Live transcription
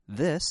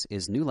This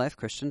is New Life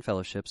Christian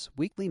Fellowship's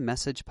weekly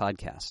message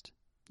podcast.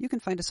 You can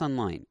find us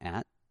online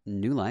at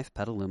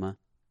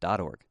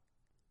newlifepetaluma.org.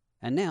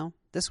 And now,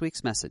 this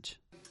week's message.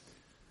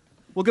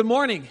 Well, good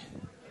morning.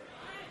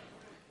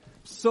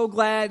 So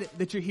glad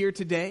that you're here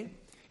today.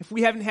 If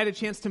we haven't had a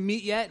chance to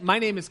meet yet, my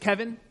name is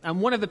Kevin. I'm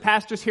one of the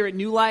pastors here at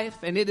New Life,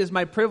 and it is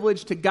my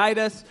privilege to guide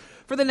us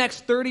for the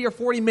next 30 or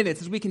 40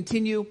 minutes as we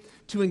continue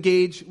to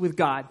engage with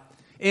God.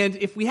 And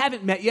if we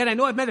haven't met yet, I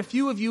know I've met a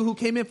few of you who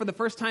came in for the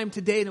first time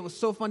today, and it was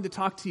so fun to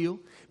talk to you.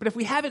 But if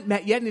we haven't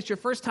met yet, and it's your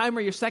first time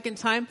or your second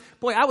time,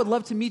 boy, I would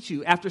love to meet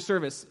you after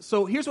service.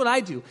 So here's what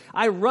I do.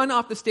 I run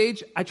off the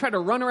stage. I try to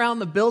run around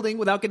the building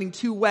without getting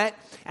too wet,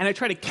 and I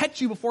try to catch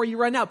you before you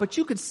run out. But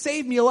you could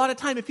save me a lot of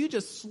time if you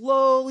just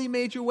slowly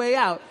made your way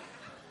out.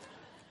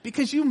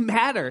 Because you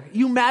matter.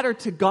 You matter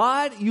to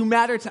God. You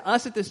matter to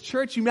us at this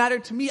church. You matter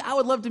to me. I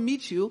would love to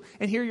meet you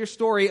and hear your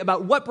story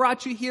about what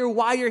brought you here,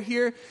 why you're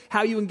here,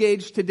 how you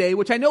engaged today,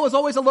 which I know is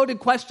always a loaded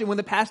question when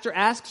the pastor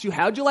asks you,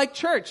 how'd you like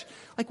church?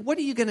 Like, what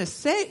are you going to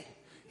say?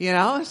 You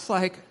know, it's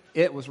like,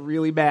 it was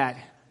really bad.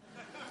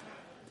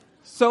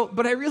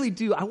 But I really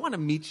do. I want to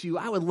meet you.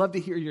 I would love to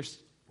hear your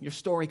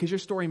story because your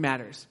story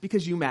matters,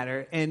 because you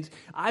matter. And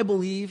I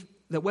believe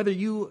that whether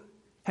you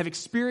have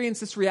experienced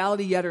this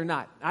reality yet or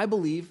not, I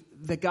believe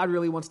that God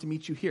really wants to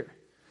meet you here.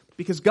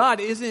 Because God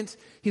He's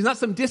not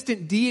some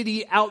distant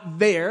deity out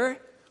there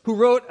who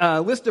wrote a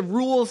list of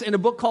rules in a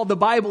book called the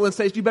Bible and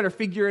says, you better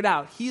figure it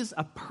out. He is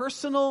a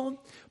personal,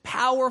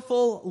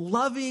 powerful,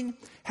 loving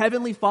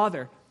Heavenly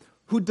Father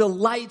who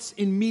delights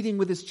in meeting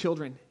with His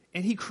children.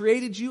 And He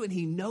created you, and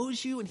He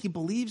knows you, and He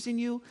believes in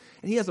you,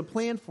 and He has a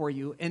plan for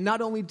you. And not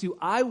only do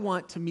I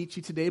want to meet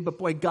you today, but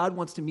boy, God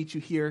wants to meet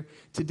you here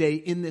today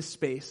in this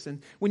space.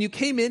 And when you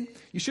came in,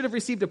 you should have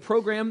received a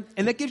program,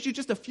 and that gives you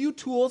just a few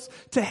tools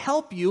to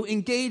help you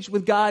engage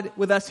with God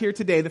with us here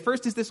today. The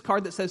first is this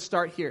card that says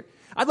Start Here.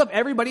 I'd love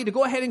everybody to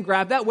go ahead and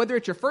grab that, whether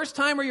it's your first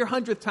time or your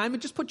 100th time,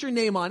 and just put your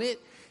name on it.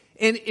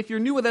 And if you're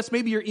new with us,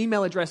 maybe your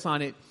email address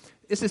on it.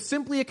 This is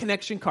simply a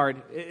connection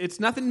card.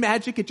 It's nothing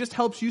magic. It just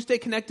helps you stay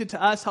connected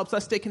to us, helps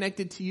us stay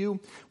connected to you.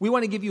 We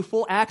want to give you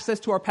full access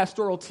to our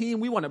pastoral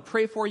team. We want to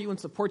pray for you and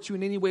support you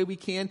in any way we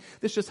can.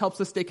 This just helps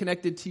us stay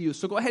connected to you.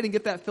 So go ahead and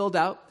get that filled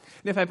out.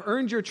 And if I've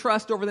earned your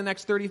trust over the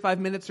next 35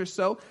 minutes or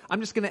so, I'm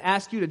just going to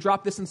ask you to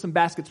drop this in some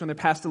baskets when they're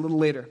passed a little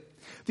later.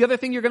 The other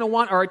thing you're going to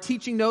want are our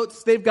teaching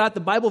notes. They've got the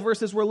Bible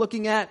verses we're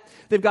looking at.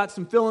 They've got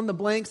some fill in the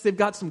blanks. They've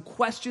got some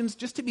questions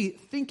just to be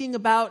thinking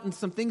about and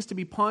some things to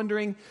be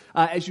pondering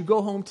as you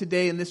go home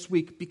today and this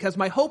week. Because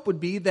my hope would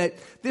be that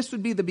this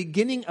would be the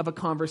beginning of a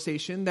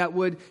conversation that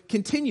would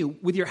continue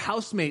with your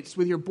housemates,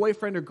 with your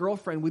boyfriend or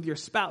girlfriend, with your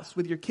spouse,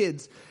 with your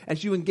kids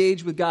as you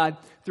engage with God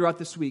throughout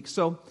this week.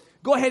 So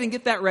go ahead and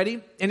get that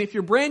ready. And if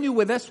you're brand new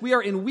with us, we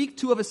are in week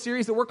 2 of a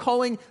series that we're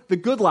calling The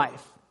Good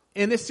Life.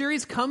 And this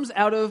series comes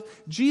out of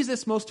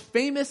Jesus' most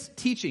famous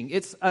teaching.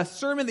 It's a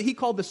sermon that He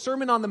called the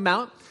Sermon on the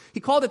Mount. He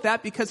called it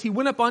that because He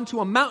went up onto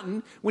a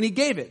mountain when He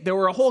gave it. There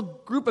were a whole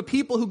group of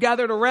people who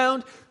gathered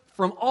around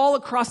from all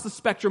across the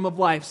spectrum of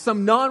life.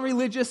 Some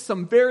non-religious,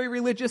 some very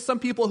religious, some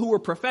people who were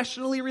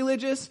professionally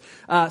religious,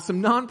 some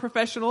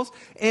non-professionals.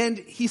 And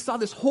He saw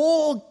this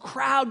whole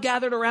crowd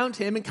gathered around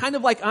Him. And kind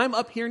of like I'm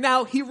up here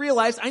now, He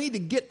realized I need to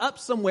get up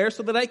somewhere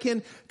so that I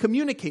can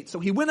communicate.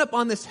 So He went up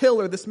on this hill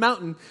or this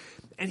mountain,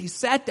 and He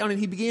sat down and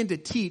He began to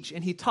teach,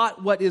 and He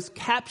taught what is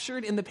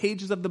captured in the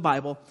pages of the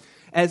Bible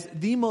as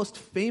the most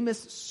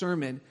famous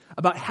sermon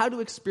about how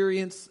to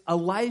experience a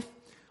life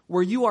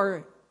where you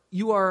are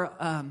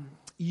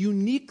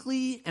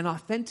uniquely and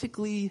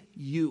authentically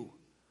you.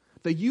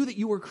 The you that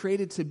you were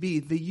created to be,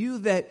 the you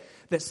that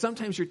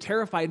sometimes you're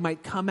terrified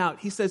might come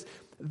out. He says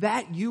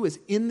that you is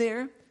in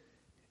there,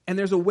 and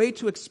there's a way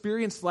to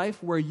experience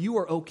life where you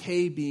are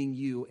okay being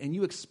you, and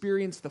you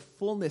experience the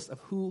fullness of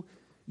who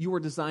you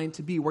were designed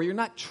to be, where you're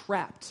not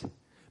trapped,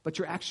 but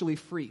you're actually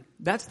free.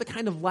 That's the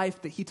kind of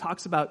life that He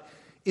talks about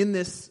in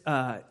this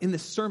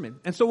sermon.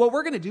 And so what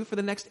we're going to do for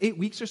the next 8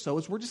 weeks or so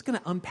is we're just going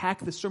to unpack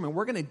the sermon.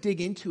 We're going to dig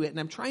into it, and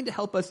I'm trying to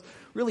help us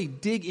really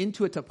dig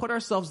into it, to put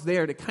ourselves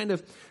there, to kind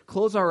of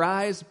close our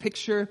eyes,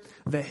 picture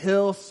the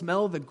hill,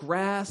 smell the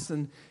grass,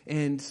 and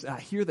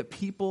hear the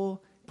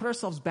people, put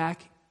ourselves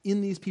back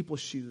in these people's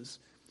shoes.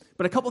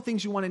 But a couple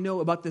things you want to know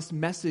about this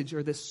message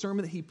or this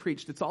sermon that He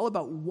preached. It's all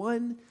about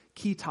one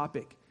key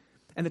topic.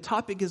 And the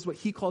topic is what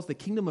He calls the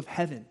kingdom of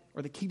heaven,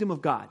 or the kingdom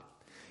of God.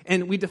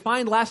 And we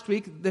defined last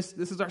week, this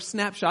is our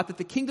snapshot, that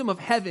the kingdom of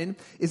heaven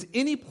is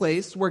any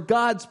place where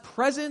God's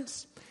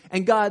presence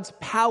and God's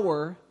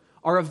power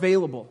are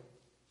available.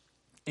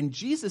 And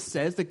Jesus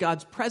says that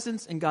God's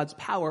presence and God's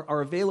power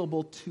are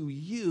available to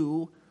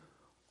you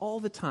all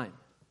the time.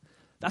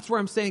 That's where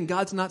I'm saying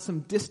God's not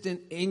some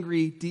distant,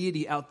 angry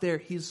deity out there.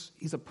 He's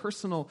a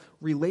personal,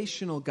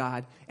 relational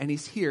God, and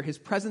He's here. His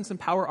presence and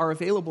power are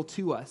available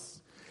to us.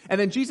 And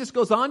then Jesus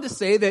goes on to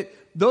say that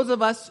those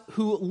of us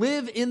who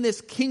live in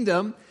this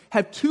kingdom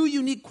have 2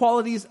 unique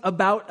qualities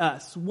about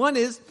us. One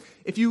is,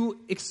 if you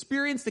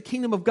experience the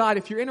kingdom of God,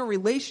 if you're in a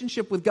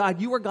relationship with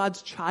God, you are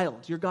God's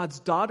child. You're God's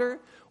daughter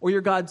or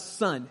you're God's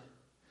son.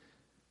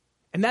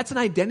 And that's an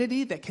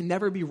identity that can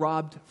never be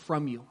robbed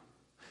from you.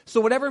 So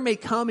whatever may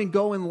come and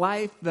go in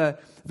life, the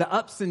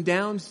ups and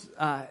downs,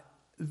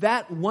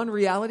 that one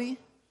reality,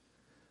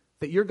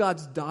 that you're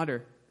God's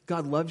daughter,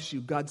 God loves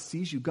you, God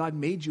sees you, God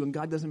made you, and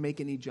God doesn't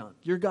make any junk.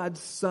 You're God's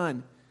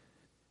son.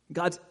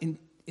 God's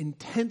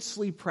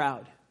intensely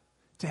proud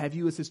to have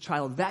you as his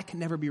child. That can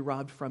never be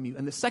robbed from you.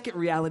 And the second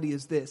reality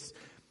is this.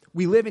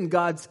 We live in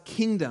God's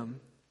kingdom,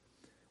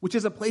 which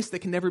is a place that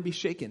can never be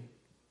shaken.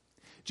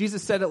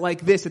 Jesus said it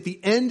like this at the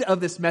end of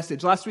this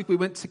message. Last week we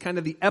went to kind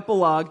of the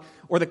epilogue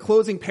or the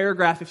closing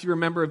paragraph, if you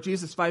remember, of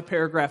Jesus'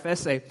 5-paragraph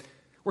essay,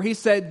 where he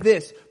said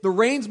this: the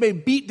rains may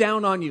beat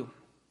down on you.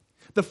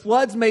 The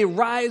floods may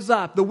rise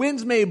up. The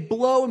winds may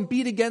blow and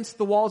beat against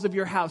the walls of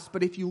your house.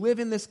 But if you live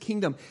in this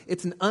kingdom,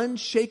 it's an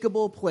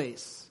unshakable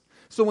place.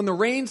 So when the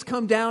rains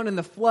come down and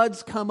the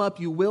floods come up,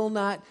 you will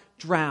not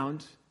drown.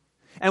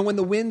 And when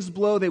the winds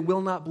blow, they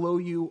will not blow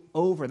you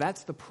over.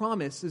 That's the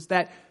promise, is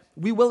that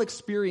we will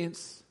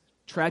experience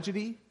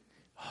tragedy,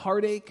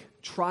 heartache,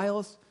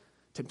 trials,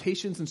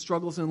 temptations, and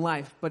struggles in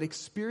life. But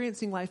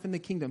experiencing life in the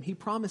kingdom, he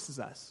promises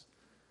us,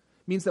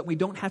 means that we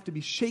don't have to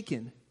be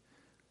shaken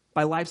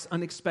by life's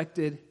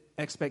unexpected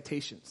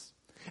expectations.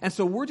 And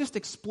so we're just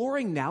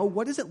exploring now,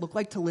 what does it look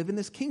like to live in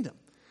this kingdom?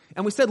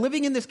 And we said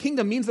living in this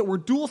kingdom means that we're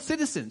dual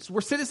citizens.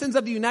 We're citizens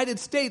of the United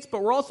States,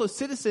 but we're also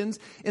citizens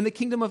in the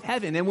kingdom of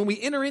heaven. And when we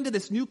enter into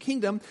this new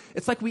kingdom,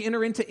 it's like we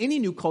enter into any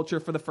new culture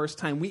for the first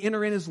time. We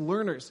enter in as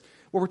learners,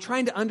 where we're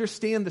trying to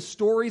understand the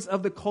stories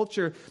of the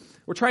culture.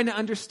 We're trying to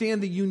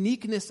understand the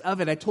uniqueness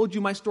of it. I told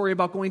you my story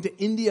about going to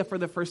India for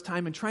the first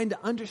time and trying to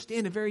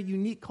understand a very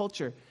unique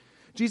culture.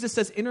 Jesus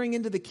says entering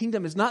into the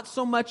kingdom is not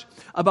so much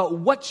about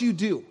what you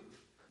do.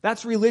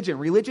 That's religion.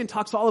 Religion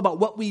talks all about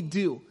what we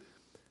do.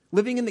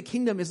 Living in the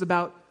kingdom is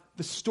about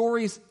the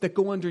stories that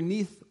go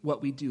underneath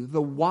what we do,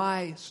 the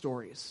why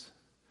stories.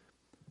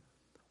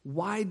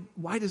 Why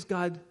does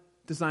God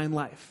design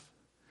life?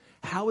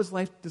 How is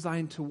life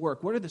designed to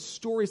work? What are the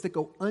stories that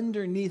go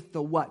underneath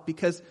the what?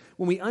 Because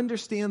when we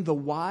understand the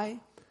why,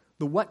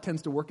 the what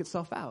tends to work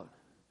itself out.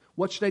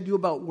 What should I do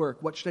about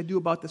work? What should I do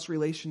about this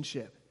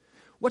relationship?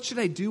 What should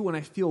I do when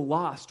I feel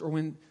lost or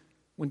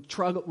when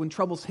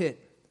troubles hit?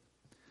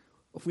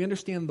 If we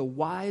understand the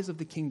whys of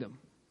the kingdom,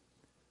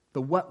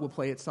 the what will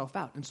play itself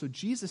out. And so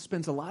Jesus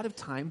spends a lot of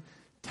time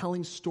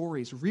telling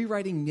stories,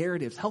 rewriting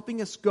narratives,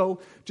 helping us go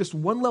just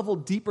one level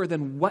deeper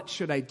than what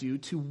should I do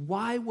to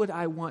why would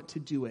I want to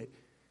do it?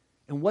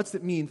 And what's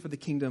it mean for the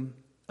kingdom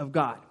of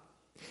God?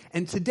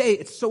 And today,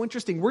 it's so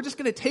interesting. We're just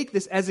going to take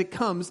this as it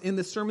comes in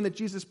the sermon that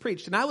Jesus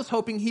preached. And I was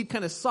hoping he'd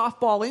kind of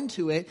softball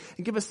into it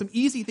and give us some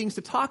easy things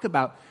to talk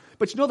about.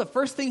 But you know the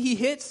first thing he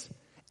hits?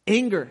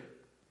 Anger.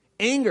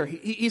 Anger.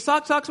 He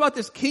talks about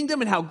this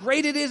kingdom and how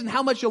great it is and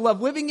how much you'll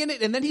love living in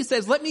it. And then he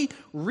says, let me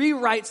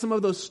rewrite some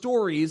of those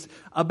stories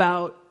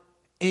about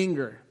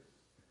anger.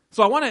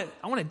 So I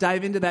want to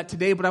dive into that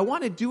today, but I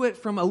want to do it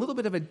from a little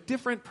bit of a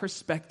different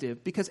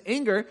perspective, because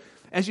anger,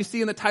 as you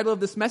see in the title of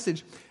this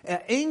message,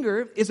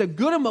 anger is a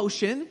good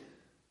emotion.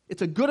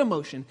 It's a good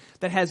emotion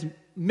that has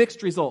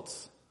mixed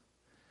results.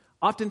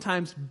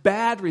 Oftentimes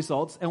bad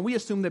results, and we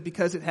assume that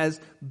because it has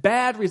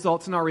bad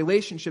results in our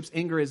relationships,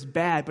 anger is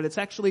bad, but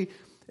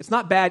it's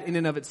not bad in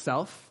and of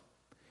itself.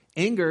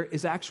 Anger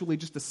is actually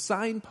just a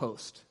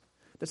signpost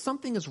that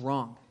something is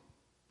wrong.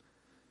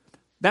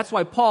 That's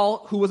why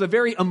Paul, who was a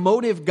very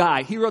emotive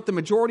guy, he wrote the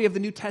majority of the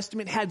New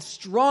Testament, had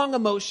strong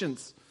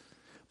emotions.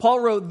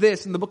 Paul wrote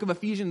this in the book of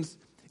Ephesians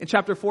in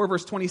chapter 4,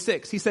 verse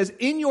 26. He says,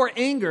 in your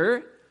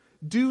anger,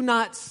 do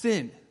not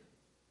sin.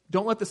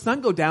 Don't let the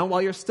sun go down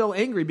while you're still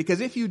angry, because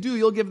if you do,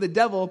 you'll give the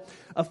devil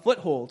a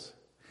foothold.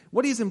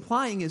 What he's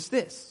implying is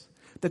this,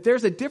 that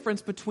there's a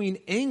difference between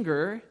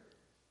anger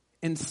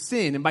and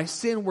sin. And by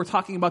sin, we're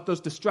talking about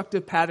those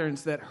destructive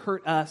patterns that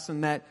hurt us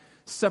and that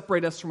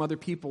separate us from other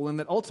people, and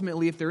that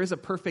ultimately, if there is a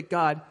perfect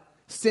God,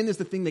 sin is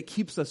the thing that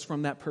keeps us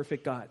from that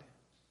perfect God.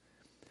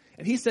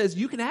 And he says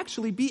you can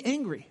actually be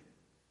angry,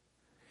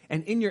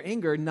 and in your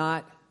anger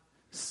not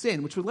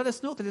sin, which would let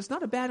us know that it's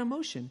not a bad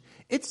emotion.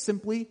 It's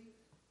simply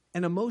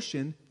an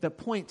emotion that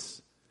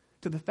points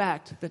to the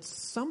fact that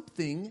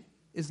something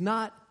is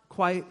not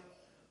quite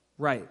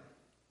right.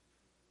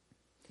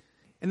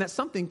 And that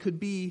something could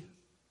be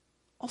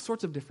all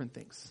sorts of different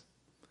things.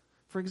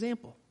 For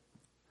example,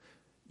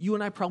 you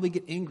and I probably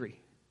get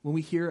angry when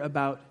we hear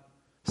about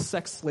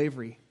sex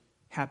slavery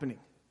happening,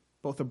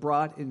 both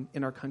abroad and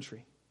in our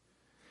country.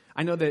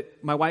 I know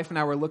that my wife and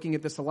I were looking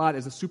at this a lot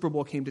as the Super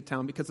Bowl came to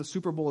town, because the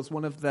Super Bowl is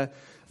one of the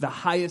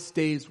highest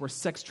days where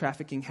sex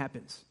trafficking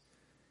happens.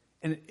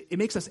 And it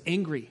makes us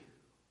angry.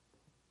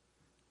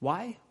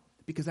 Why?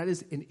 Because that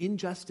is an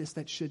injustice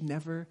that should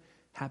never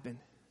happen.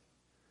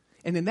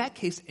 And in that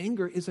case,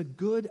 anger is a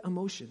good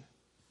emotion,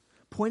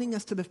 pointing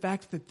us to the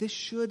fact that this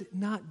should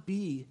not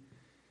be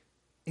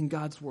in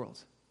God's world.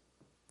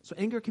 So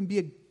anger can be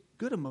a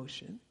good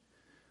emotion.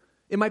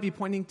 It might be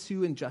pointing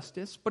to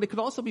injustice, but it could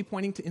also be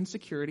pointing to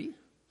insecurity.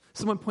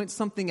 Someone points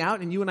something out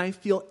and you and I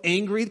feel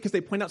angry because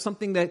they point out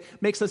something that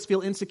makes us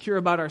feel insecure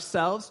about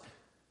ourselves.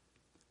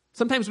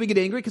 Sometimes we get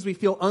angry because we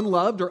feel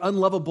unloved or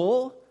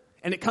unlovable,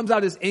 and it comes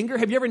out as anger.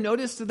 Have you ever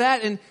noticed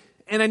that? And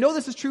I know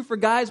this is true for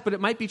guys, but it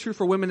might be true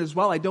for women as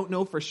well. I don't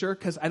know for sure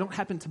because I don't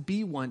happen to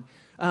be one.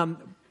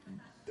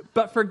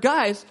 But for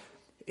guys,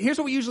 here's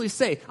what we usually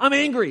say. I'm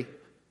angry.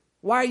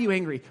 Why are you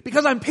angry?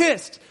 Because I'm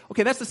pissed.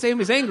 Okay, that's the same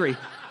as angry.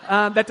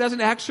 That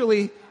doesn't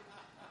actually...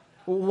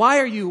 Why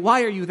are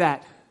you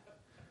that?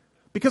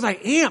 Because I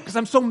am, because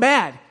I'm so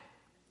mad.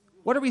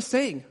 What are we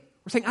saying?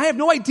 We're saying, I have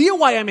no idea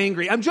why I'm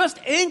angry. I'm just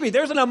angry.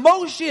 There's an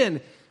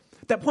emotion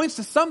that points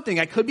to something.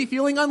 I could be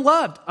feeling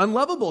unloved,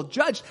 unlovable,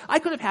 judged. I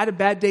could have had a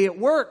bad day at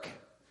work,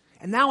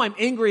 and now I'm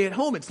angry at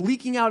home. It's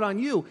leaking out on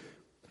you.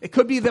 It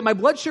could be that my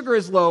blood sugar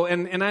is low,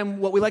 and I'm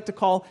what we like to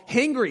call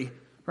hangry,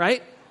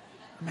 right?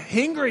 I'm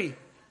hangry.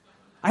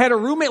 I had a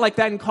roommate like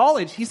that in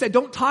college. He said,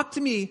 don't talk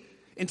to me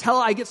until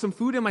I get some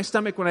food in my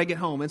stomach when I get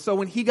home. And so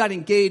when he got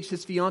engaged,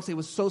 his fiance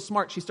was so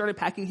smart. She started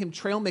packing him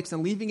trail mix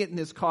and leaving it in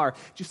his car.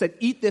 She said,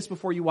 eat this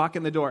before you walk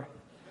in the door.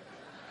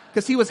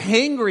 Because he was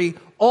hangry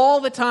all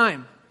the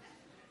time.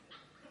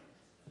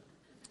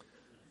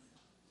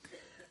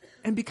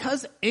 And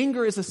because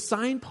anger is a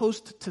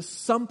signpost to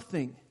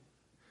something,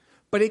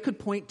 but it could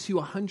point to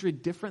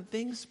 100 different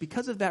things,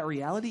 because of that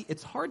reality,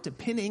 it's hard to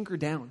pin anger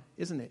down,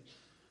 isn't it?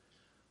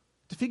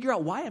 To figure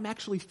out why I'm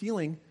actually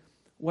feeling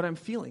what I'm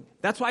feeling.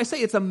 That's why I say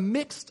it's a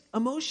mixed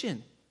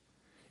emotion.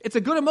 It's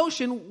a good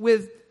emotion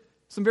with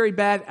some very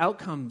bad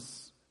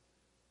outcomes.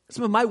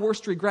 Some of my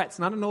worst regrets,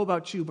 and I don't know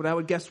about you, but I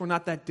would guess we're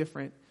not that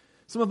different.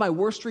 Some of my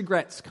worst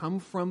regrets come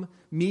from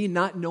me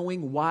not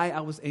knowing why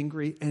I was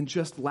angry and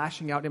just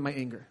lashing out in my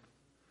anger.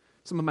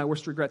 Some of my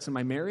worst regrets in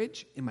my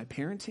marriage, in my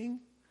parenting,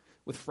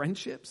 with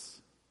friendships,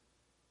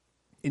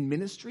 in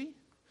ministry,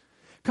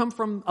 come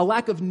from a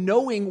lack of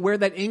knowing where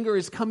that anger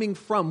is coming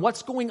from.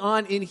 What's going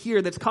on in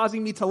here that's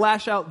causing me to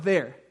lash out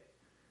there?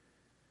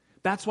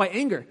 That's why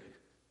anger,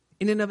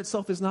 in and of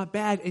itself, is not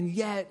bad, and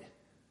yet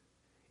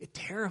it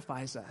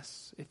terrifies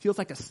us. It feels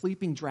like a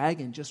sleeping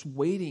dragon just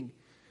waiting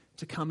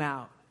to come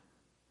out.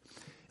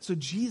 So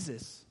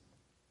Jesus,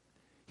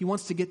 he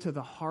wants to get to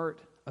the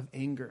heart of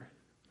anger.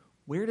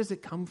 Where does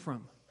it come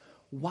from?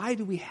 Why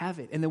do we have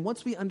it? And then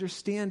once we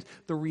understand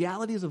the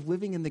realities of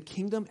living in the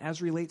kingdom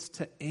as relates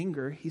to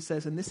anger, he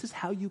says, and this is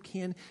how you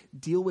can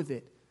deal with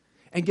it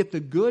and get the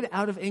good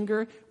out of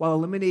anger while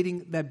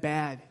eliminating the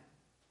bad,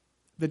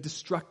 the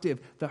destructive,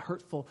 the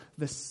hurtful,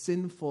 the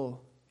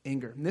sinful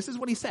anger. And this is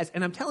what he says.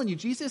 And I'm telling you,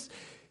 Jesus,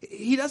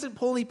 he doesn't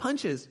pull any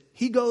punches.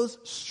 He goes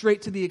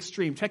straight to the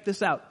extreme. Check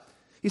this out.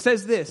 He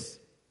says this,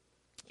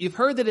 you've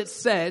heard that it's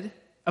said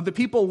of the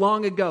people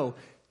long ago,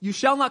 you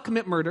shall not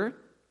commit murder.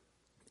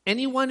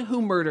 Anyone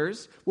who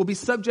murders will be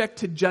subject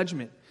to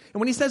judgment. And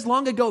when he says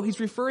long ago, he's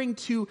referring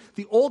to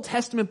the Old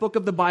Testament book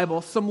of the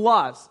Bible, some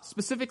laws,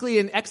 specifically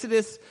in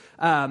Exodus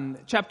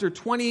chapter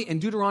 20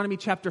 and Deuteronomy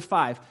chapter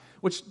 5,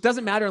 which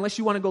doesn't matter unless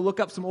you want to go look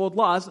up some old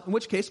laws, in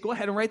which case, go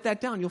ahead and write that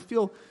down. You'll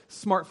feel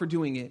smart for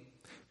doing it.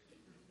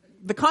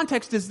 The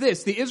context is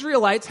this. The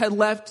Israelites had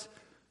left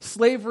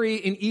slavery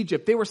in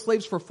Egypt. They were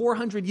slaves for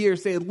 400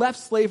 years. They had left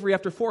slavery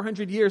after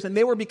 400 years, and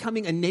they were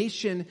becoming a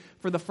nation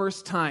for the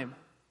first time.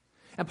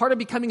 And part of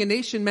becoming a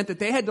nation meant that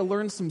they had to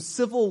learn some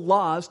civil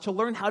laws to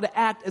learn how to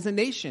act as a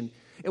nation.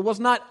 It was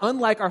not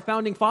unlike our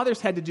founding fathers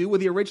had to do with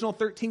the original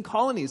 13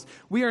 colonies.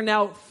 We are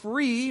now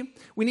free.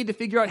 We need to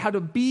figure out how to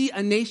be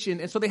a nation.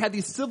 And so they had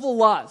these civil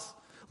laws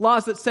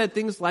that said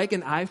things like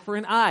an eye for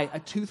an eye, a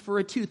tooth for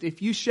a tooth.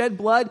 If you shed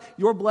blood,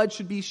 your blood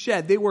should be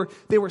shed. They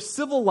were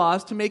civil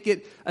laws to make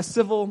it a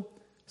civil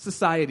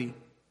society.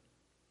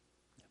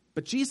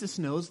 But Jesus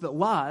knows that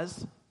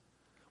laws,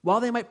 while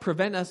they might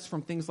prevent us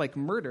from things like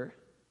murder,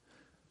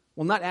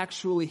 will not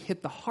actually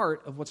hit the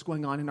heart of what's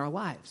going on in our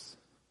lives.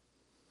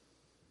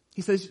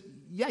 He says,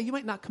 yeah, you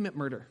might not commit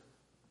murder,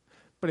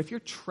 but if you're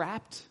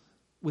trapped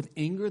with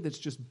anger that's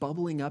just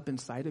bubbling up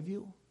inside of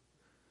you,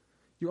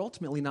 you're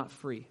ultimately not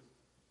free.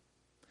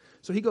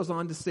 So he goes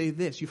on to say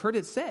this, you've heard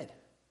it said,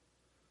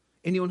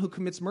 anyone who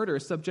commits murder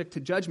is subject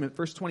to judgment,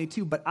 verse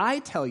 22, but I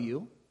tell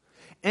you,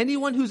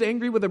 anyone who's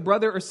angry with a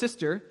brother or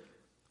sister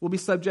will be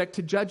subject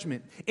to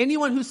judgment.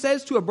 Anyone who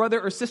says to a brother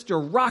or sister,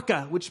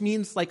 raka, which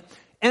means like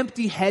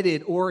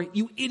empty-headed or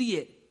you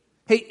idiot.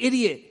 Hey,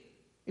 idiot.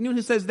 Anyone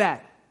who says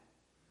that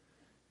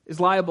is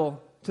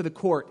liable to the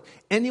court.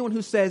 Anyone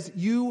who says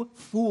you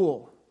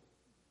fool.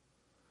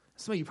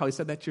 Some of you probably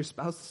said that to your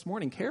spouse this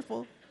morning.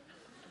 Careful.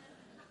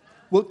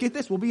 Well, get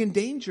this. We'll be in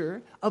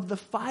danger of the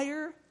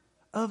fire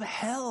of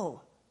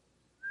hell.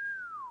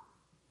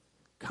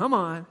 Come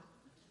on.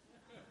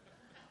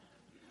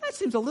 That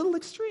seems a little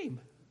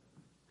extreme.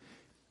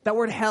 That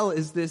word hell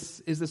is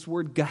this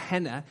word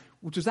Gehenna,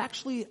 which was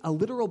actually a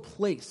literal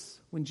place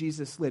when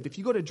Jesus lived. If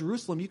you go to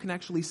Jerusalem, you can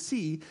actually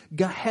see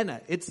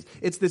Gehenna. It's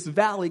this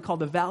valley called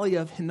the Valley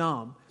of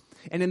Hinnom.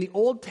 And in the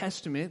Old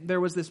Testament,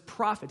 there was this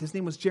prophet. His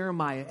name was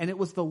Jeremiah, and it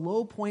was the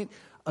low point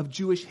of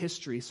Jewish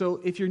history.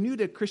 So if you're new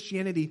to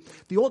Christianity,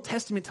 the Old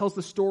Testament tells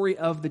the story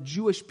of the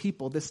Jewish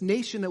people, this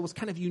nation that was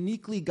kind of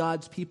uniquely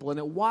God's people, and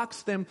it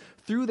walks them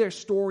through their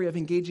story of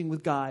engaging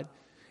with God.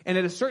 And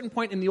at a certain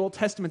point in the Old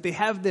Testament, they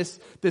have this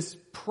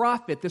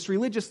prophet, this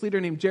religious leader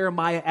named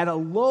Jeremiah, at a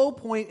low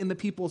point in the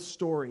people's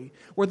story,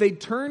 where they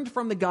turned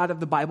from the God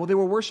of the Bible. They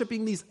were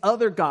worshiping these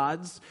other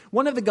gods.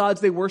 One of the gods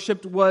they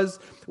worshipped was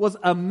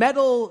a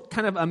metal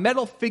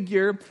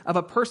figure of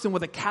a person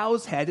with a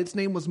cow's head. Its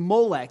name was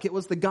Molech. It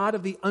was the god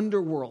of the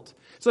underworld.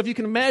 So if you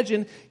can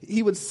imagine,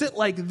 he would sit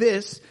like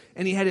this,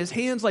 and he had his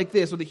hands like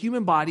this with a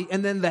human body,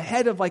 and then the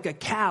head of like a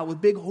cow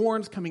with big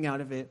horns coming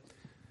out of it.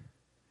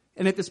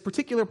 And at this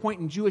particular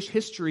point in Jewish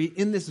history,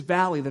 in this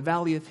valley, the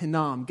valley of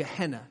Hinnom,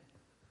 Gehenna,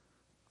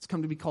 it's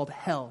come to be called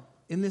hell.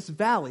 In this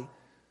valley,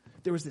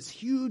 there was this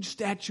huge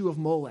statue of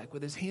Molech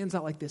with his hands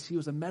out like this. He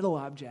was a metal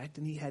object,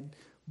 and he had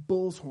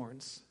bull's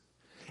horns.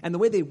 And the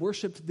way they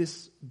worshipped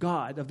this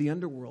god of the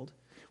underworld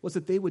was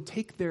that they would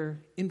take their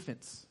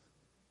infants,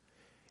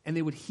 and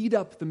they would heat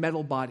up the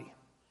metal body,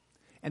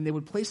 and they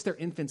would place their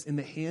infants in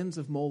the hands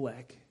of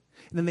Molech.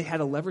 And then they had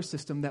a lever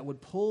system that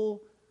would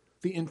pull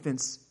the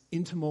infants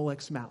into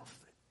Molech's mouth.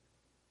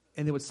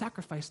 And they would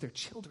sacrifice their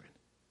children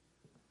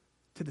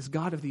to this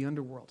god of the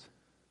underworld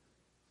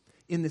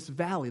in this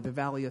valley, the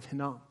valley of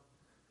Hinnom.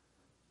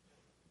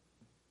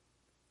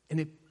 And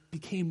it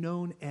became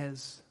known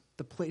as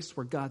the place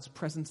where God's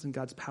presence and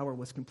God's power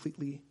was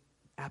completely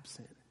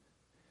absent.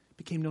 It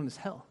became known as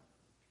hell.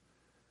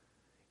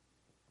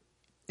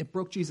 It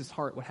broke Jesus'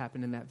 heart what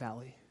happened in that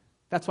valley.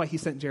 That's why he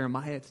sent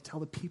Jeremiah to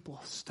tell the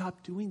people,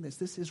 stop doing this.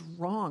 This is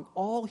wrong.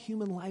 All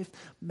human life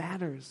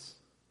matters.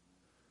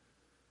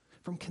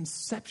 From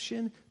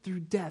conception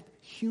through death,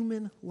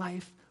 human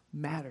life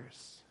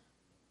matters.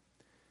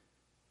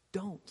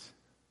 Don't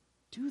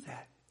do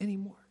that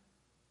anymore.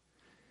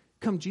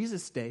 Come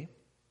Jesus' day,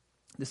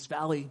 this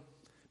valley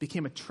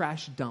became a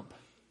trash dump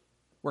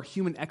where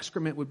human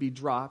excrement would be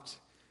dropped,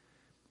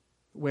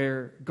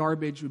 where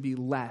garbage would be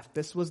left.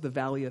 This was the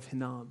valley of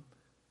Hinnom.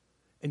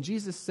 And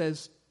Jesus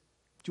says,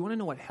 do you want to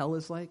know what hell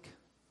is like?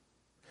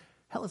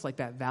 Hell is like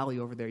that valley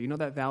over there. You know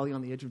that valley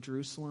on the edge of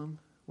Jerusalem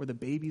where the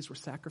babies were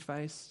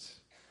sacrificed?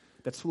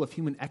 That's full of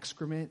human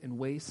excrement and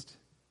waste.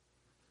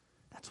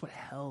 That's what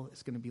hell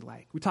is going to be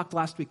like. We talked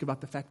last week about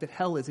the fact that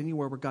hell is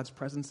anywhere where God's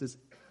presence is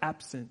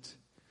absent.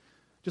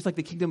 Just like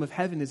the kingdom of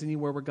heaven is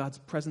anywhere where God's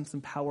presence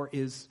and power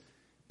is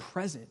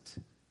present.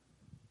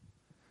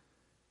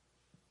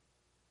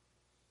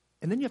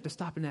 And then you have to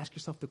stop and ask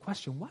yourself the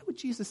question, why would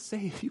Jesus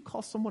say if you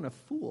call someone a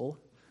fool,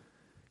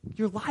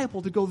 you're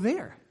liable to go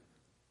there?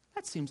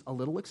 That seems a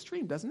little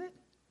extreme, doesn't it?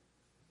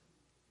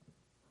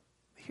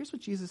 Here's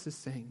what Jesus is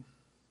saying.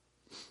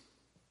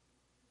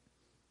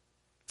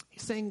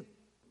 He's saying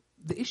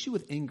the issue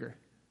with anger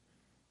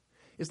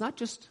is not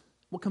just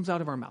what comes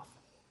out of our mouth.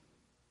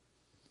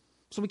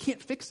 So we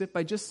can't fix it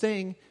by just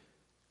saying,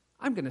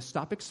 I'm going to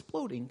stop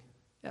exploding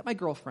at my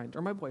girlfriend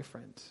or my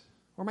boyfriend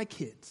or my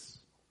kids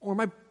or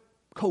my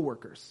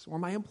coworkers or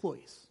my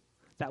employees.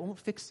 That won't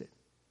fix it.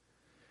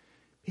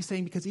 He's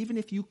saying because even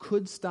if you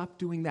could stop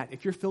doing that,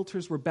 if your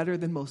filters were better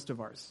than most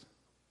of ours,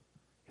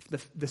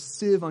 if the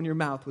sieve on your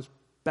mouth was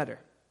better,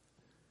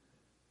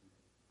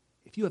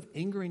 if you have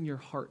anger in your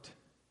heart,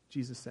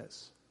 Jesus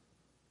says,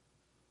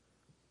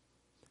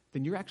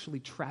 then you're actually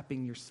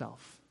trapping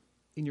yourself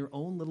in your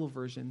own little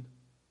version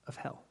of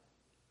hell.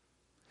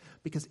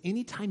 Because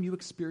anytime you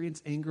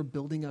experience anger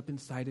building up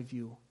inside of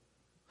you,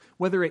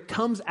 whether it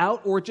comes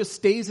out or it just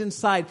stays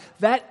inside,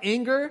 that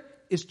anger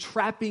is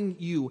trapping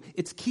you.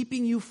 It's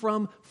keeping you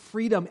from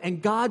freedom.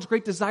 And God's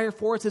great desire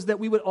for us is that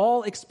we would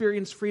all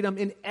experience freedom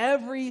in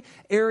every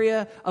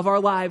area of our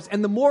lives.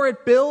 And the more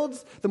it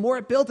builds,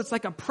 it's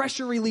like a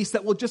pressure release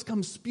that will just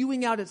come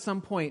spewing out at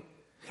some point.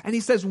 And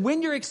he says,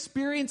 when you're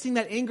experiencing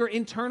that anger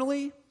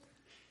internally,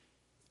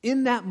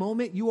 in that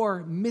moment, you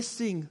are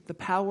missing the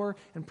power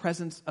and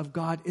presence of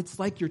God. It's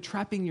like you're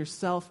trapping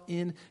yourself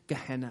in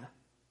Gehenna,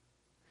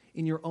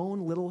 in your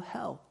own little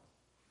hell.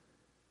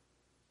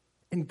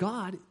 And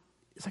God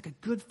is like a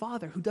good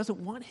father who doesn't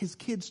want his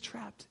kids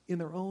trapped in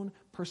their own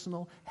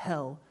personal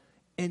hell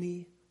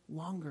any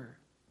longer.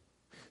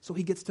 So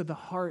he gets to the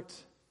heart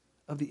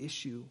of the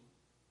issue.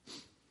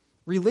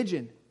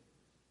 Religion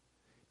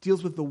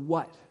deals with the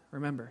what.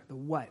 Remember, the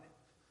what.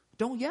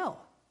 Don't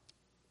yell.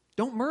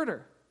 Don't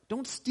murder.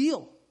 Don't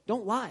steal.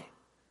 Don't lie.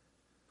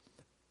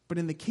 But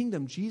in the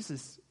kingdom,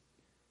 Jesus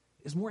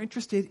is more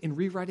interested in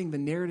rewriting the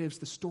narratives,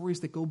 the stories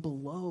that go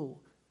below,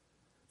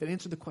 that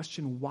answer the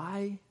question,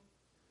 why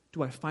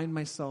do I find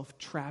myself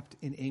trapped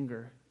in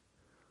anger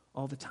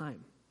all the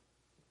time?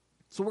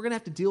 So we're going to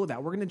have to deal with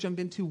that. We're going to jump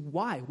into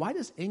why. Why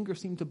does anger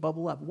seem to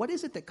bubble up? What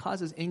is it that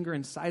causes anger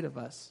inside of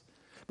us?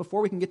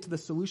 Before we can get to the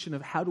solution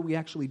of how do we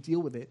actually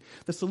deal with it.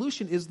 The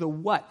solution is the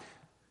what.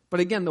 But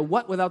again, the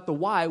what without the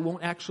why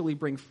won't actually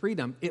bring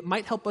freedom. It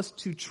might help us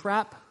to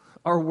trap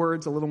our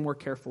words a little more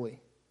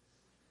carefully.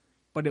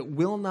 But it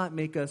will not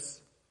make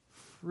us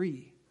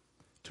free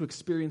to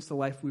experience the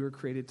life we were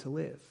created to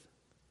live.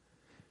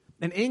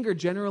 And anger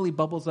generally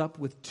bubbles up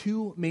with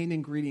two main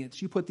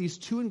ingredients. You put these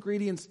two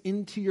ingredients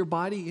into your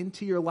body,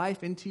 into your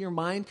life, into your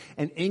mind,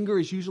 and anger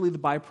is usually the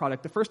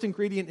byproduct. The first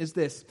ingredient is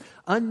this: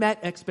 unmet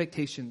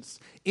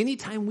expectations.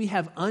 Anytime we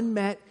have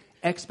unmet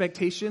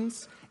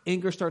expectations,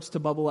 anger starts to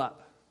bubble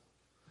up.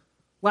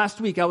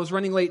 Last week, I was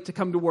running late to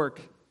come to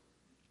work.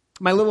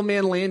 My little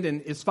man,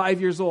 Landon, is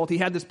 5 years old. He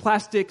had this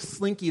plastic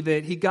slinky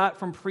that he got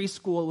from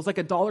preschool. It was like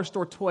a dollar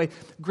store toy.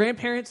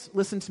 Grandparents,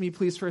 listen to me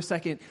please for a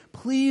second.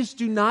 Please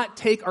do not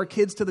take our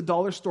kids to the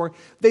dollar store.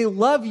 They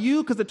love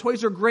you because the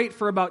toys are great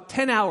for about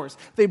 10 hours.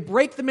 They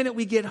break the minute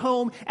we get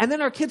home, and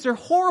then our kids are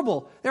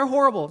horrible. They're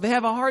horrible. They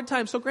have a hard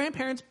time. So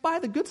grandparents, buy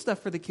the good stuff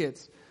for the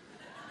kids.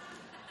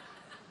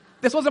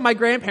 This wasn't my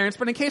grandparents,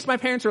 but in case my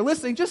parents are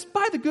listening, just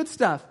buy the good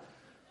stuff.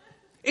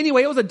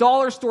 Anyway, it was a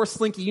dollar store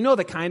slinky. You know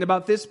the kind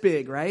about this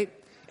big, right?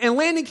 And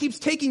Landon keeps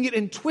taking it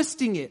and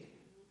twisting it.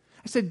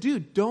 I said,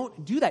 dude,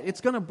 don't do that.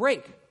 It's going to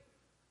break.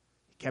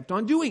 He kept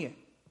on doing it.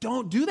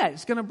 Don't do that.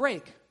 It's going to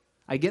break.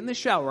 I get in the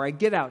shower. I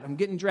get out. I'm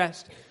getting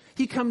dressed.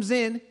 He comes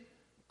in,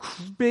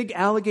 big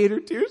alligator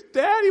tears.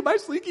 Daddy, my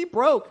slinky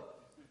broke.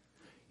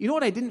 You know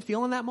what I didn't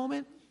feel in that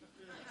moment?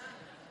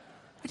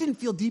 I didn't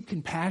feel deep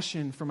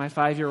compassion for my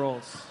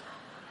 5-year-olds.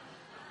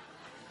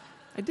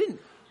 I didn't.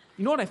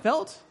 You know what I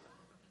felt?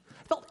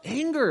 I felt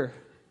anger.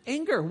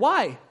 Anger.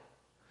 Why?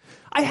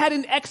 I had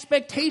an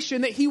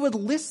expectation that he would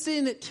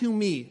listen to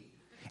me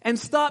and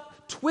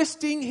stop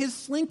twisting his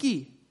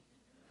slinky.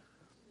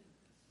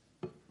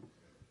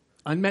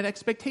 Unmet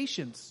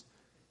expectations.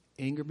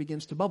 Anger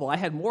begins to bubble. I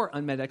had more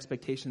unmet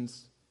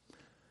expectations.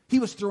 He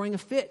was throwing a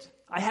fit.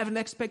 I have an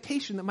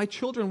expectation that my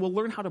children will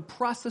learn how to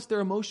process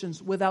their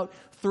emotions without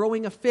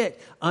throwing a fit.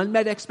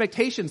 Unmet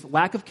expectations.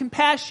 Lack of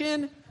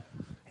compassion.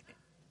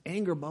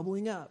 Anger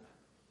bubbling up.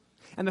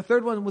 And the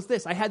third one was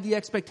this. I had the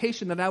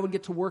expectation that I would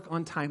get to work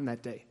on time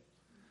that day.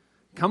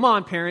 Come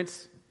on,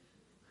 parents.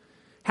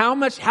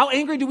 How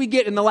angry do we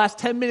get in the last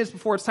 10 minutes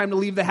before it's time to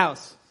leave the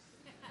house?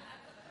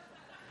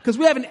 Because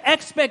we have an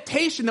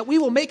expectation that we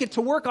will make it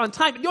to work on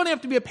time. You don't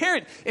have to be a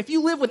parent. If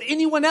you live with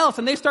anyone else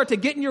and they start to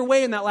get in your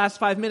way in that last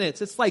 5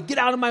 minutes, it's like, get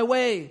out of my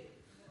way.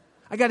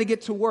 I got to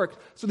get to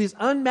work. So these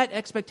unmet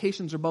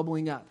expectations are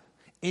bubbling up.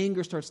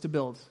 Anger starts to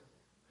build.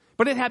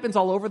 But it happens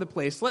all over the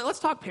place. Let's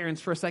talk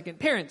parents for a second.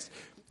 Parents,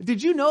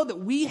 did you know that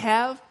we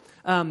have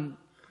an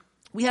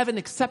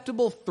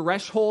acceptable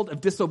threshold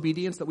of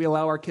disobedience that we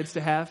allow our kids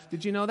to have?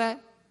 Did you know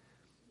that?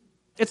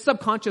 It's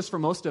subconscious for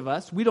most of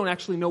us. We don't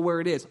actually know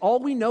where it is. All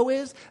we know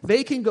is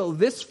they can go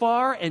this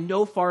far and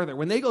no farther.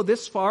 When they go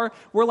this far,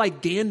 we're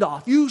like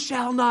Gandalf. You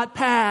shall not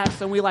pass.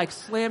 And we like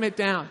slam it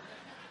down.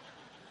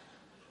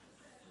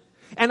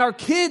 And our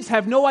kids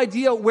have no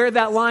idea where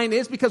that line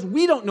is because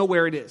we don't know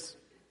where it is.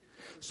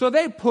 So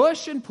they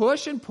push and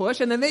push and push,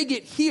 and then they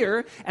get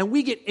here and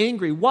we get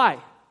angry. Why?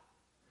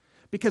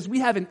 Because we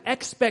have an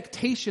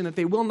expectation that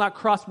they will not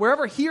cross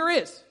wherever here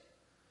is.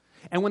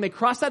 And when they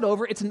cross that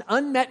over, it's an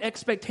unmet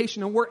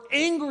expectation, and we're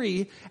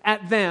angry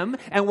at them,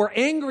 and we're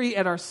angry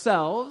at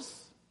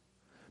ourselves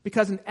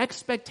because an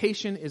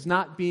expectation is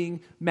not being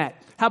met.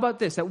 How about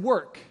this? At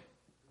work,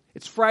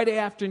 it's Friday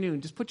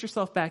afternoon. Just put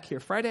yourself back here.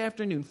 Friday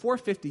afternoon,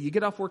 4:50, you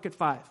get off work at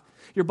 5.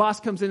 Your boss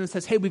comes in and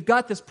says, hey, we've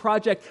got this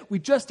project. We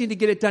just need to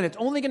get it done. It's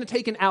only going to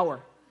take an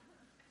hour.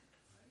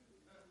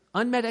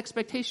 Unmet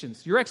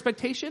expectations. Your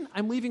expectation,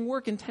 I'm leaving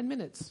work in 10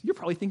 minutes. You're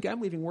probably thinking I'm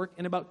leaving work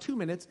in about 2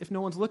 minutes if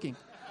no one's looking.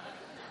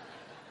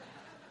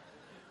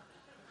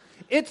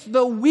 It's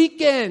the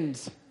weekend.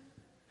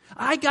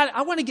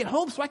 I want to get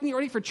home so I can get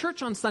ready for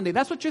church on Sunday.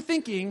 That's what you're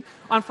thinking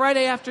on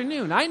Friday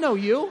afternoon. I know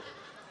you.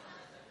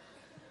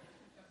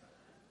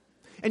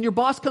 And your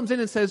boss comes in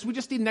and says, we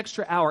just need an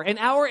extra hour. An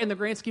hour in the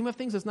grand scheme of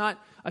things is not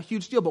a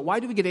huge deal. But why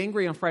do we get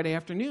angry on Friday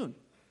afternoon?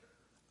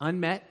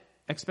 Unmet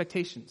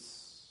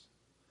expectations.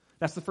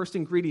 That's the first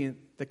ingredient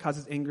that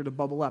causes anger to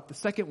bubble up. The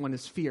second one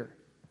is fear.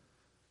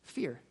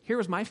 Fear. Here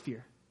was my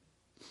fear.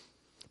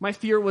 My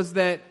fear was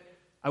that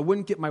I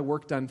wouldn't get my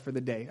work done for the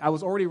day. I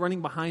was already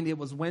running behind. It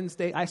was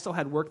Wednesday. I still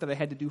had work that I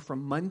had to do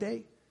from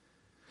Monday.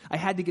 I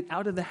had to get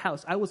out of the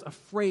house. I was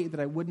afraid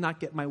that I would not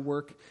get my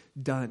work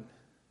done.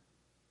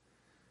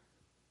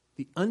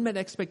 The unmet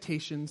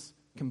expectations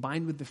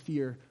combined with the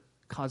fear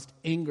caused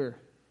anger,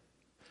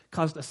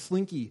 caused a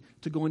slinky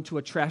to go into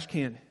a trash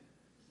can,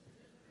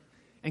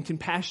 and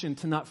compassion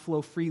to not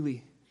flow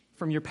freely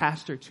from your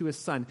pastor to his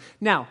son.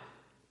 Now,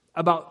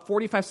 about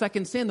 45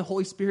 seconds in, the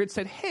Holy Spirit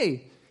said,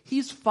 hey,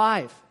 he's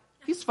 5.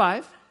 He's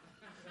 5.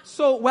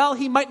 So while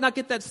he might not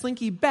get that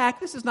slinky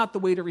back, this is not the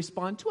way to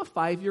respond to a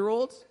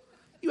 5-year-old.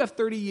 You have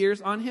 30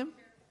 years on him.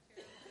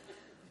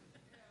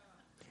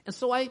 And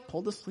so I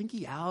pulled the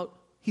slinky out.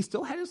 He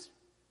still had his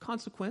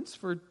consequence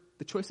for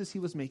the choices he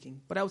was making,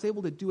 but I was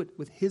able to do it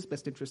with his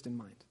best interest in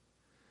mind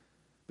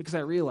because I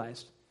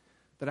realized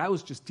that I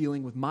was just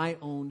dealing with my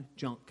own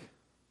junk,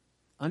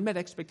 unmet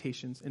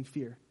expectations, and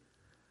fear.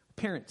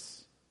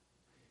 Parents,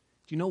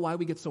 do you know why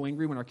we get so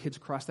angry when our kids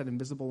cross that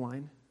invisible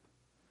line?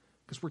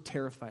 Because we're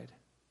terrified.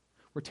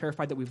 We're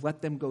terrified that we've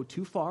let them go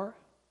too far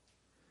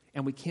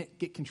and we can't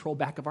get control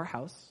back of our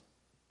house.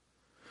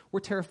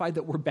 We're terrified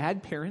that we're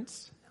bad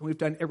parents and we've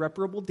done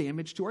irreparable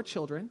damage to our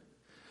children.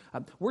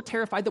 We're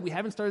terrified that we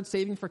haven't started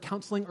saving for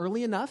counseling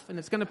early enough and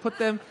it's going to put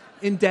them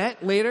in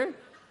debt later.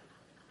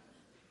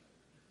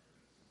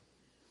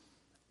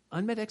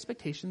 unmet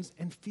expectations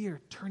and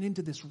fear turn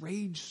into this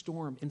rage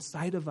storm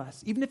inside of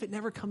us. Even if it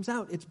never comes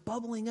out, it's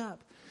bubbling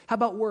up. How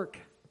about work?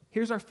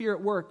 Here's our fear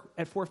at work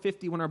at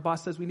 4:50 when our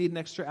boss says we need an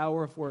extra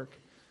hour of work.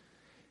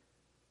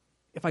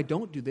 If I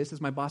don't do this, is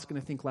my boss going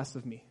to think less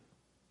of me?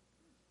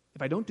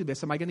 If I don't do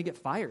this, am I going to get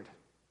fired?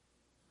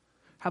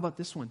 How about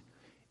this one?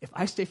 If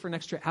I stay for an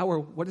extra hour,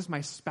 what is my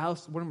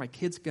spouse, what are my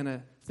kids going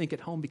to think at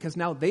home? Because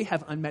now they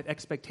have unmet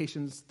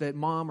expectations that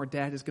mom or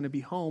dad is going to be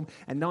home,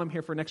 and now I'm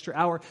here for an extra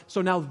hour.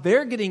 So now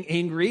they're getting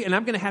angry, and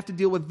I'm going to have to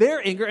deal with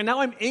their anger, and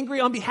now I'm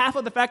angry on behalf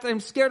of the fact that I'm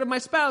scared of my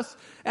spouse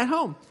at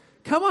home.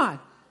 Come on.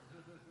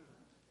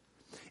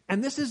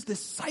 And this is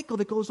this cycle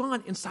that goes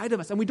on inside of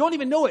us, and we don't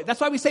even know it.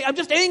 That's why we say, I'm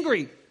just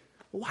angry.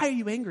 Well, why are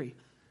you angry?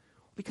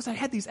 Because I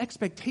had these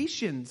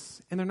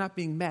expectations, and they're not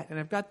being met, and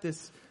I've got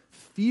this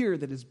fear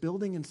that is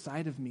building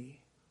inside of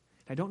me.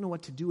 I don't know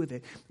what to do with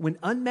it. When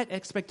unmet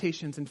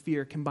expectations and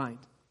fear combined,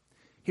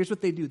 here's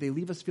what they do. They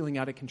leave us feeling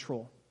out of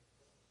control.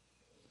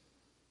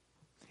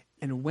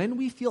 And when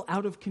we feel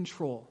out of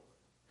control,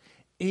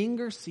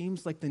 anger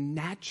seems like the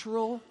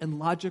natural and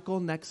logical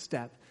next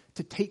step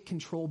to take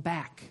control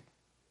back.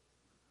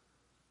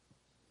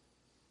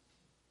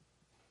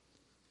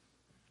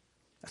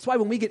 That's why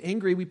when we get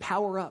angry, we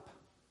power up.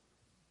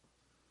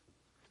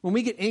 When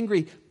we get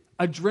angry,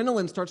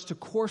 adrenaline starts to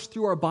course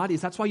through our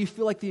bodies. That's why you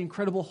feel like the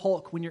Incredible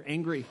Hulk when you're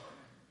angry.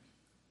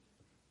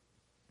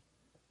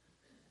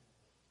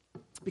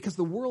 Because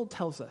the world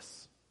tells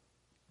us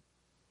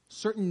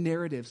certain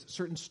narratives,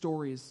 certain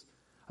stories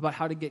about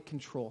how to get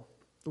control.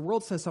 The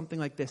world says something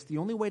like this: the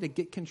only way to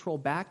get control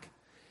back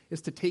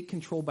is to take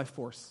control by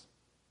force.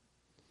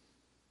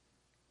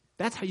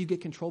 That's how you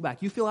get control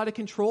back. You feel out of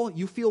control,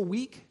 you feel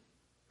weak,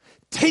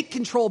 take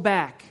control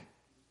back.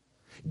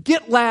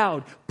 Get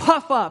loud,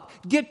 puff up,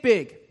 get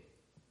big.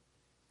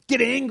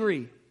 Get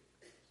angry.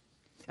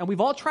 And we've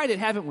all tried it,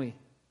 haven't we?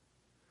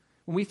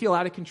 When we feel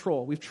out of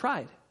control, we've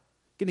tried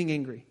getting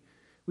angry.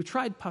 We've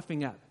tried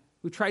puffing up.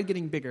 We've tried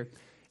getting bigger.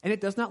 And it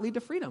does not lead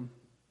to freedom,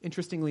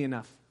 interestingly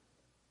enough.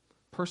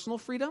 Personal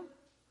freedom,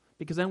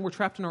 because then we're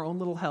trapped in our own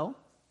little hell.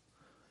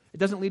 It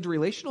doesn't lead to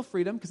relational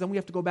freedom, because then we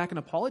have to go back and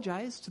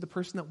apologize to the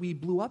person that we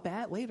blew up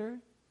at later.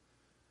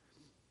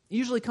 It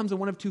usually comes in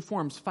one of two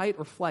forms, fight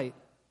or flight.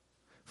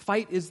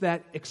 Fight is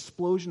that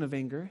explosion of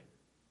anger.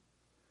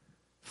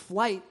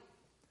 Flight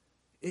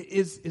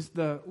is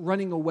the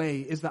running away,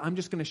 is that I'm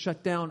just going to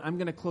shut down, I'm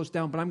going to close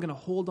down, but I'm going to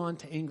hold on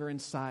to anger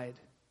inside.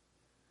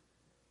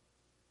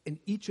 And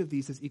each of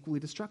these is equally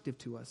destructive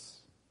to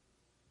us.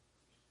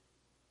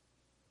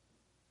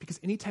 Because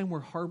anytime we're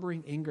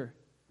harboring anger,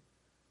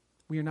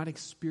 we are not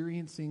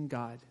experiencing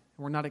God,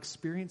 and we're not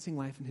experiencing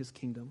life in His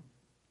kingdom.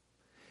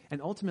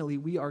 And ultimately,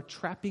 we are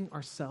trapping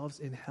ourselves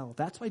in hell.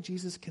 That's why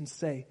Jesus can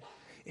say,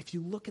 if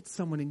you look at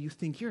someone and you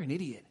think, you're an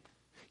idiot,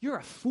 you're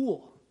a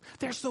fool,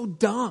 they're so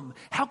dumb,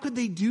 how could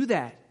they do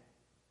that?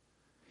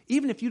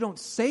 Even if you don't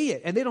say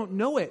it and they don't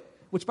know it,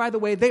 which, by the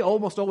way, they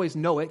almost always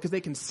know it because they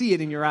can see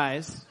it in your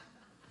eyes.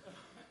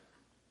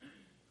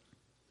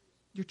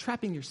 You're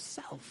trapping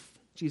yourself,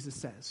 Jesus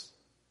says,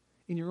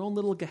 in your own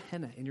little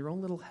Gehenna, in your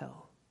own little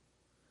hell.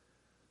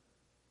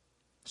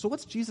 So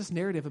what's Jesus'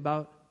 narrative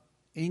about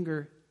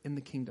anger in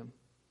the kingdom?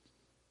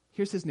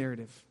 Here's His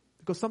narrative.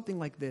 It goes something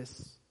like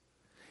this.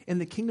 In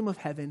the kingdom of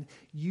heaven,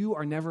 you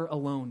are never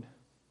alone.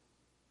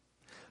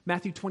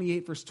 Matthew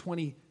 28, verse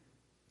 20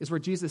 is where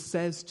Jesus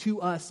says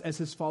to us as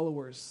His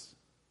followers,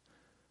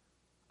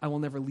 I will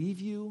never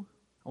leave you.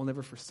 I will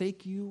never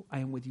forsake you. I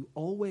am with you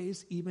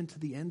always, even to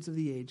the ends of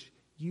the age.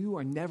 You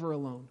are never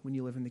alone when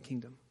you live in the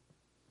kingdom.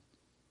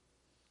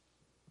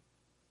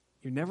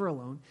 You're never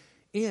alone.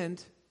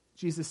 And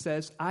Jesus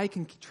says, I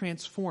can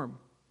transform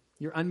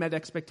your unmet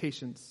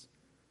expectations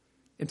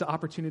into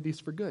opportunities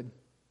for good.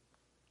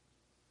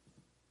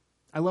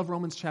 I love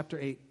Romans chapter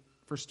 8,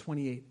 verse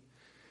 28.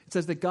 It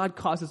says that God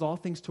causes all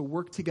things to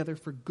work together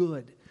for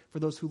good for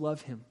those who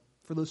love Him,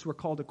 for those who are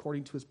called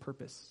according to His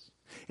purpose.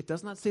 It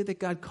does not say that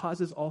God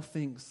causes all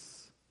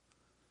things.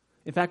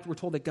 In fact, we're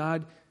told that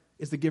God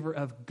is the giver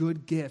of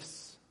good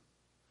gifts,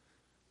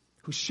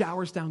 who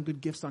showers down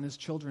good gifts on His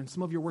children.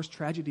 Some of your worst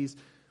tragedies,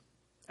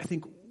 I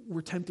think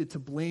we're tempted to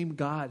blame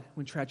God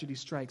when tragedy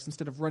strikes.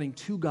 Instead of running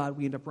to God,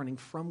 we end up running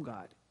from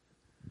God.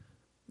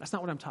 That's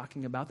not what I'm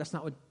talking about. That's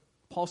not what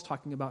Paul's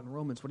talking about in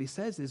Romans. What he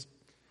says is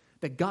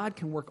that God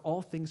can work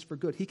all things for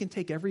good. He can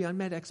take every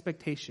unmet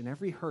expectation,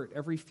 every hurt,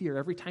 every fear,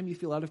 every time you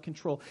feel out of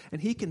control,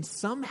 and He can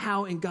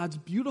somehow, in God's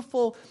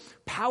beautiful,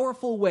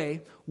 powerful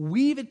way,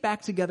 weave it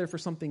back together for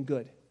something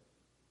good.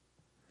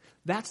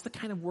 That's the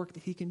kind of work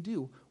that He can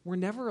do. We're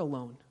never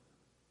alone.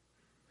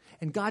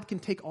 And God can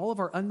take all of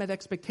our unmet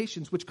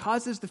expectations, which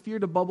causes the fear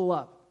to bubble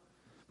up,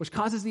 which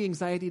causes the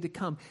anxiety to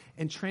come,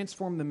 and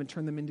transform them and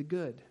turn them into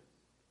good.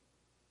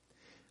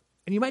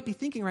 And you might be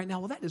thinking right now,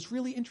 well, that is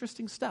really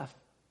interesting stuff.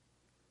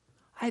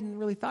 I hadn't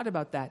really thought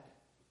about that.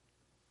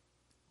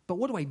 But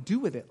what do I do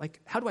with it? Like,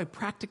 how do I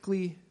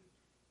practically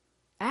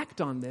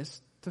act on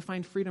this to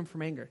find freedom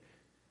from anger?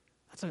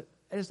 That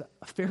is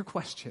a fair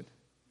question.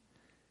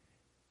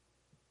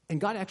 And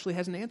God actually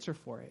has an answer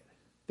for it.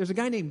 There's a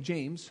guy named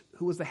James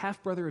who was the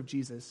half-brother of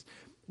Jesus,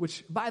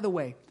 which, by the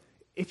way,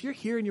 if you're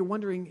here and you're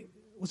wondering,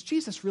 was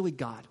Jesus really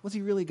God? Was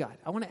he really God?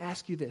 I want to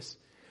ask you this.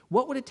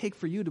 What would it take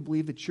for you to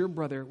believe that your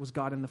brother was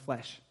God in the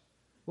flesh?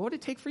 What would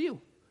it take for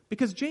you?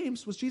 Because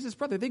James was Jesus'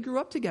 brother. They grew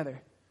up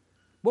together.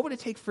 What would it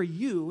take for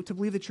you to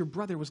believe that your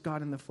brother was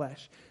God in the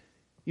flesh?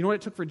 You know what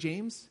it took for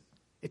James?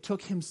 It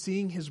took him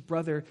seeing his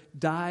brother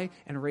die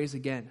and rise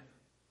again.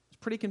 It's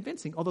pretty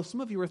convincing. Although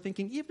some of you are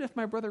thinking, even if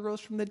my brother rose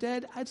from the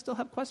dead, I'd still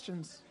have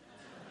questions.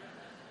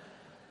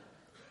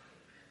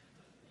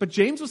 But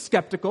James was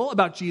skeptical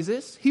about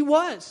Jesus. He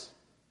was.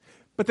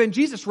 But then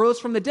Jesus rose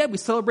from the dead. We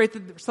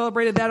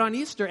celebrated that on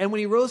Easter. And when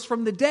he rose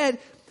from the dead,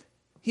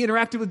 he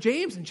interacted with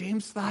James. And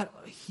James thought,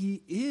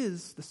 he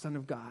is the Son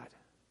of God.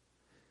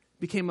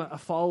 Became a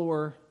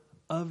follower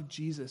of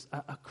Jesus,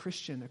 a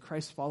Christian, a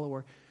Christ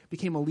follower.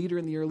 Became a leader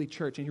in the early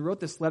church. And he wrote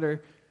this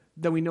letter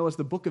that we know as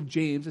the book of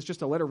James. It's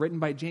just a letter written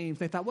by James.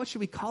 They thought, what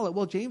should we call it?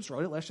 Well, James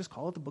wrote it. Let's just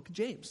call it the book of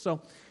James.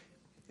 So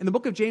in the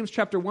book of James,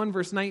 chapter 1,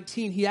 verse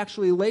 19, he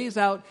actually lays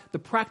out the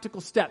practical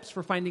steps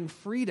for finding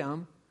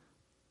freedom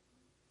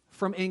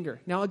from anger.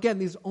 Now, again,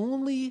 these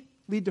only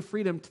lead to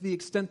freedom to the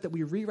extent that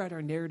we rewrite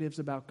our narratives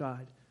about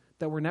God,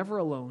 that we're never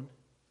alone,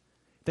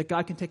 that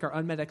God can take our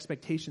unmet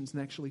expectations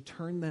and actually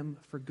turn them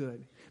for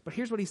good. But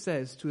here's what he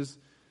says to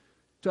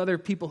other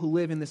people who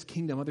live in this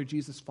kingdom, other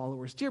Jesus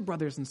followers. Dear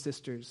brothers and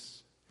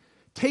sisters,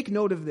 take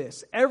note of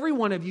this. Every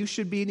one of you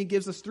should be, and he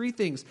gives us three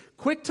things.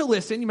 Quick to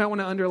listen, you might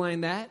want to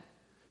underline that.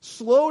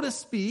 Slow to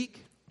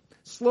speak,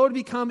 slow to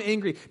become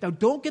angry. Now,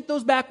 don't get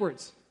those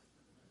backwards.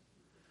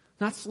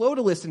 Not slow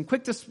to listen,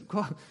 quick to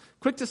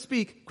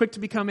speak, quick to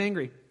become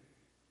angry.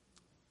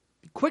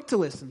 Quick to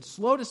listen,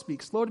 slow to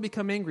speak, slow to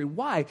become angry.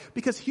 Why?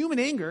 Because human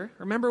anger,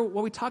 remember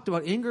what we talked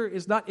about, anger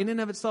is not in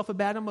and of itself a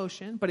bad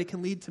emotion, but it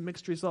can lead to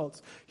mixed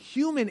results.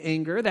 Human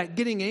anger, that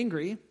getting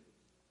angry,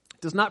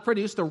 does not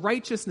produce the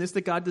righteousness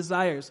that God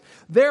desires.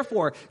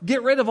 Therefore,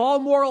 get rid of all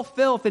moral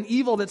filth and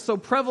evil that's so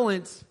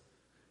prevalent,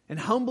 and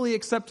humbly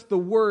accept the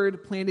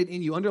word planted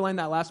in you. Underline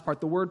that last part,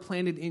 the word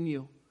planted in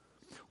you,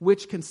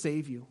 which can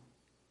save you.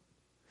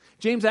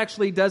 James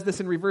actually does this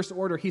in reverse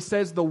order. He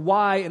says the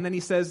why, and then he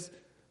says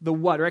the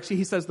what. Or actually,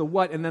 he says the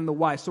what, and then the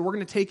why. So we're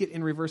going to take it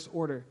in reverse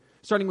order,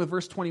 starting with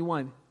verse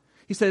 21.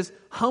 He says,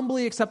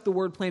 humbly accept the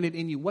word planted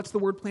in you. What's the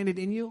word planted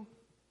in you?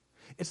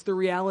 It's the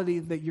reality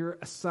that you're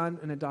a son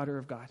and a daughter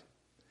of God,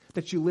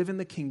 that you live in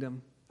the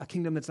kingdom, a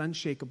kingdom that's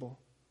unshakable,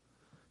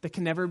 that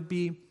can never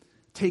be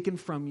taken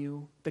from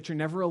you, that you're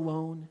never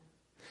alone,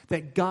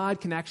 that God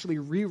can actually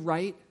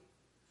rewrite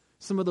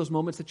some of those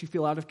moments that you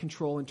feel out of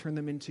control and turn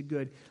them into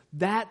good.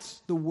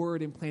 That's the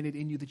word implanted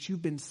in you, that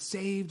you've been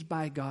saved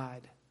by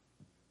God,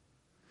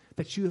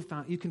 that you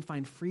can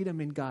find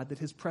freedom in God, that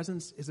his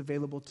presence is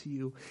available to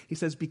you. He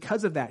says,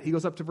 because of that, he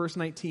goes up to verse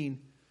 19.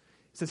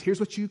 He says, here's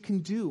what you can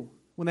do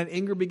when that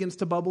anger begins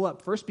to bubble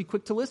up. First, be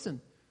quick to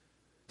listen.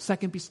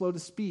 Second, be slow to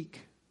speak.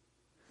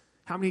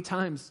 How many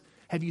times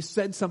have you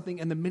said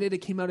something and the minute it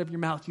came out of your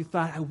mouth, you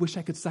thought, I wish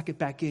I could suck it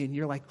back in.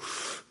 You're like,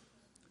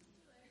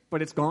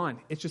 but it's gone.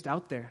 It's just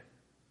out there.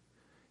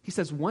 He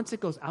says, once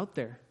it goes out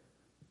there,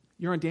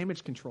 you're on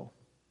damage control.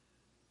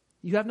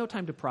 You have no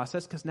time to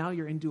process because now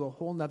you're into a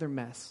whole nother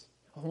mess,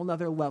 a whole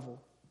nother level.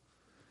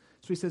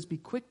 So he says, be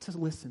quick to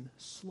listen,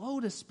 slow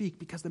to speak,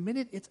 because the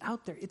minute it's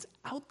out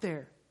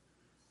there.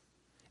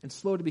 And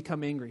slow to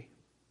become angry.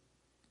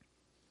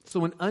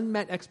 So when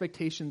unmet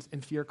expectations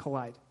and fear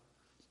collide,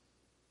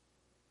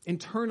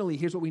 internally,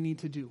 here's what we need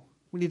to do.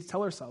 We need to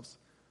tell ourselves,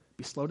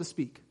 be slow to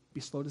speak,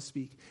 be slow to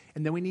speak.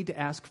 And then we need to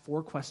ask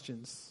 4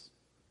 questions.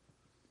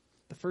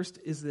 The first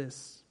is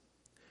this: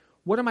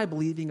 what am I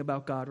believing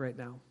about God right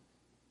now?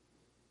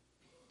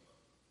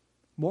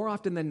 More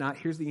often than not,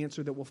 here's the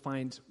answer that we'll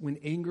find when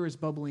anger is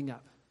bubbling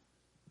up.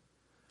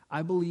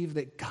 I believe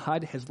that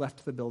God has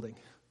left the building.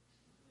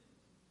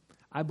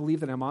 I believe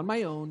that I'm on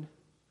my own.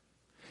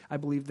 I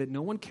believe that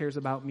no one cares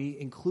about me,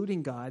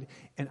 including God,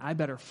 and I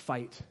better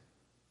fight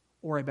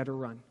or I better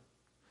run.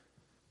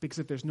 Because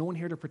if there's no one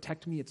here to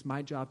protect me, it's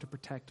my job to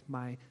protect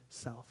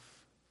myself.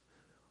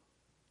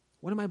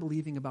 What am I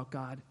believing about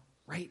God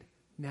right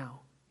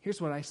now? Here's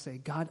what I say: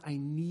 God, I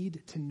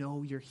need to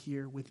know you're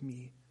here with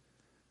me.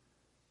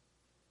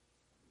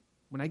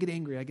 When I get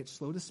angry, I get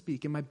slow to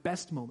speak. In my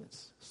best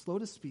moments, slow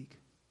to speak.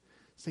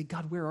 Say,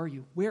 God, where are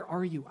you? Where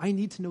are you? I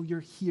need to know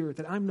you're here,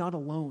 that I'm not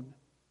alone.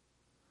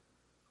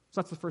 So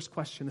that's the first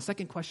question. The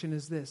second question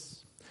is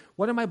this: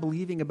 what am I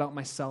believing about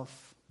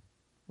myself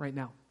right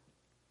now?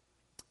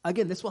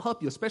 Again, this will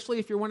help you, especially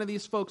if you're one of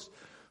these folks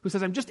who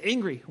says, I'm just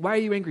angry. Why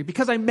are you angry?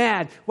 Because I'm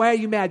mad. Why are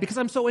you mad? Because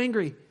I'm so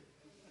angry.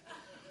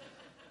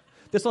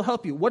 This will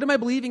help you. What am I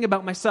believing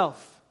about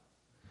myself?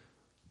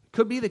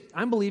 Could be that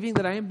I'm believing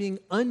that I am being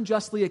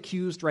unjustly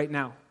accused right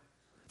now.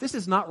 This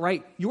is not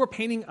right. You are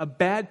painting a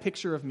bad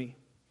picture of me.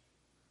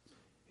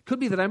 It could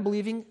be that I'm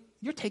believing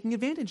you're taking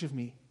advantage of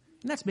me,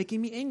 and that's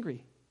making me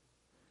angry.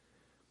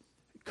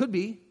 It could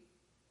be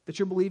that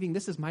you're believing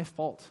this is my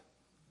fault.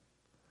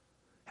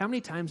 How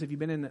many times have you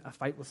been in a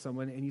fight with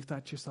someone and you've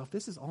thought to yourself,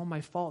 this is all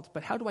my fault,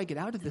 but how do I get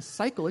out of this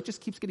cycle? It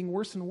just keeps getting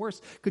worse and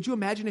worse. Could you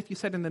imagine if you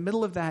said in the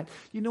middle of that,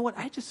 you know what,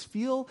 I just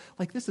feel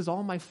like this is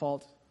all my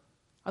fault.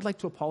 I'd like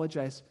to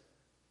apologize.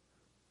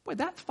 Boy,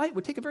 that fight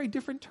would take a very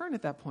different turn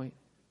at that point.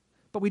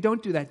 But we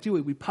don't do that, do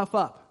we? We puff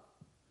up.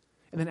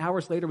 And then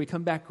hours later, we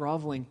come back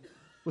groveling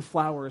with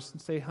flowers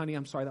and say, honey,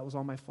 I'm sorry, that was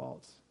all my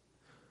fault.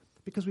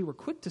 Because we were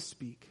quick to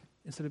speak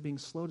instead of being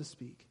slow to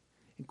speak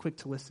and quick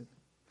to listen.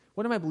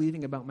 What am I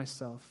believing about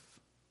myself?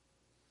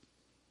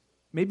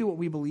 Maybe what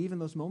we believe in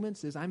those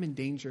moments is I'm in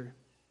danger.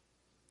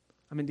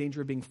 I'm in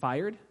danger of being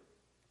fired.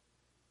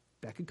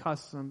 That could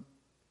cause some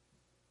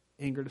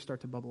anger to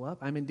start to bubble up.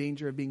 I'm in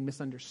danger of being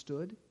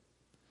misunderstood.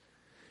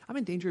 I'm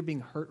in danger of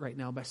being hurt right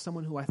now by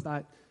someone who I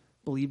thought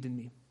believed in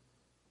me.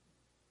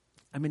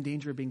 I'm in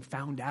danger of being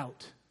found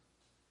out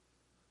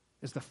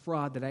as the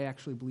fraud that I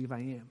actually believe I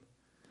am.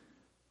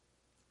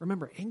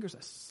 Remember, anger is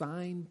a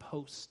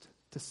signpost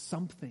to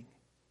something.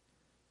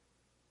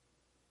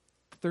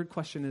 The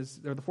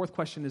fourth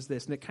question is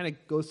this, and it kind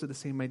of goes to the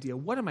same idea.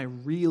 What am I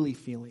really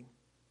feeling?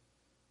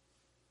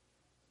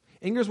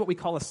 Anger is what we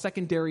call a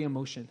secondary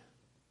emotion.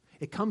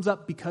 It comes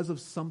up because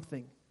of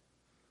something.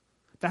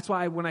 That's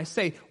why when I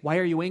say, why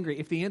are you angry?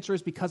 If the answer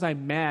is because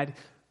I'm mad,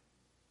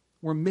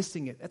 we're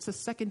missing it. That's a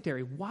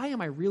secondary. Why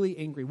am I really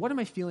angry? What am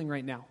I feeling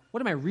right now?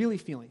 What am I really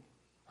feeling?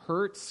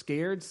 Hurt,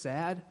 scared,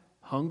 sad,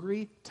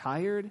 hungry,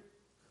 tired,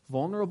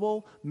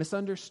 vulnerable,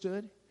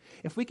 misunderstood?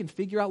 If we can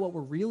figure out what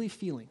we're really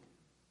feeling,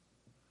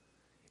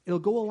 it'll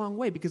go a long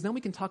way, because then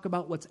we can talk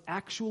about what's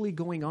actually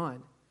going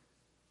on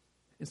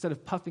instead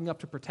of puffing up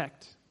to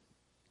protect.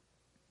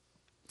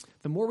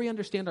 The more we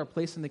understand our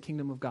place in the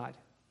kingdom of God,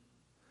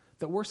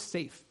 that we're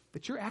safe,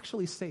 that you're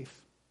actually safe,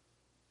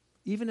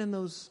 even in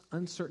those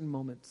uncertain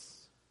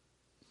moments.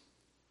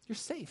 You're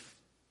safe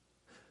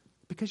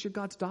because you're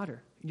God's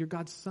daughter and you're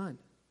God's son,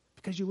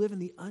 because you live in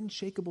the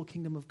unshakable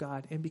kingdom of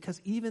God, and because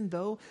even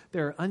though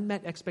there are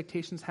unmet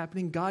expectations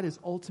happening, God is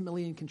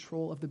ultimately in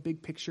control of the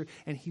big picture,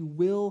 and he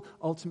will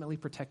ultimately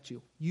protect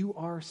you. You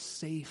are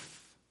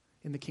safe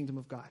in the kingdom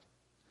of God.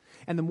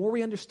 And the more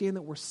we understand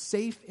that we're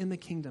safe in the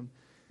kingdom,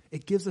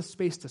 it gives us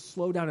space to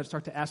slow down and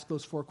start to ask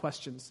those 4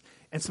 questions.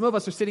 And some of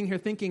us are sitting here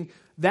thinking,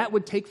 that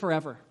would take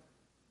forever.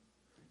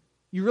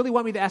 You really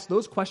want me to ask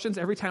those questions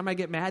every time I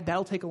get mad?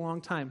 That'll take a long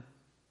time.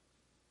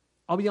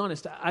 I'll be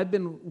honest, I've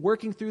been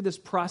working through this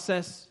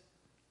process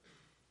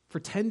for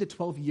 10 to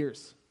 12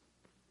 years.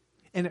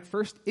 And at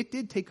first, it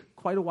did take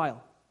quite a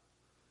while.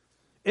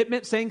 It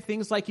meant saying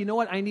things like, you know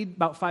what, I need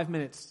about 5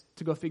 minutes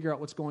to go figure out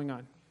what's going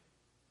on,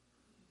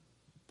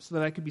 so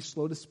that I could be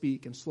slow to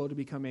speak and slow to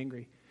become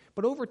angry.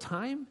 But over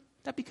time,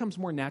 that becomes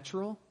more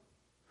natural.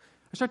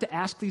 I start to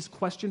ask these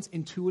questions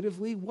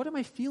intuitively. What am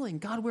I feeling?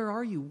 God, where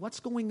are you? What's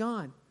going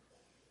on?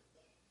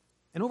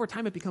 And over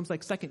time, it becomes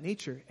like second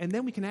nature. And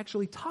then we can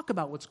actually talk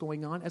about what's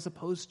going on, as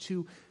opposed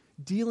to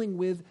dealing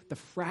with the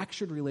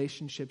fractured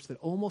relationships that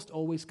almost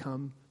always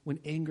come when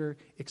anger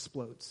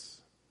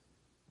explodes.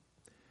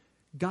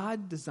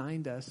 God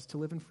designed us to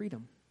live in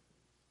freedom.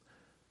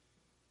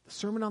 The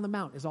Sermon on the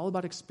Mount is all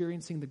about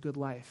experiencing the good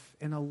life.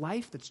 And a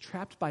life that's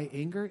trapped by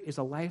anger is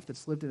a life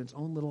that's lived in its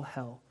own little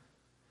hell.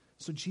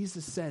 So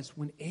Jesus says,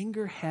 when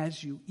anger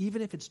has you,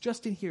 even if it's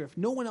just in here, if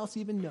no one else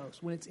even knows,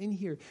 when it's in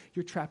here,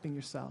 you're trapping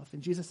yourself.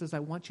 And Jesus says, I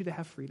want you to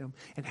have freedom.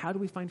 And how do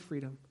we find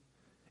freedom?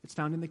 It's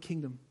found in the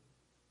kingdom.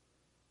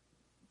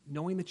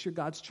 Knowing that you're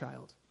God's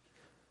child.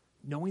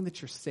 Knowing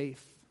that you're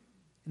safe.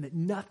 And that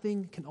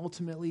nothing can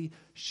ultimately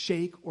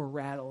shake or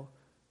rattle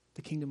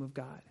the kingdom of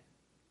God.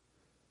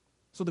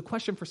 So the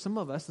question for some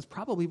of us is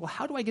probably, well,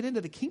 how do I get into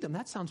the kingdom?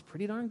 That sounds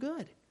pretty darn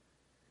good.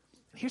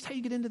 Here's how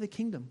you get into the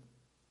kingdom.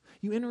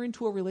 You enter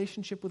into a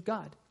relationship with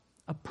God,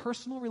 a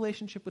personal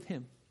relationship with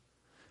him,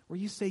 where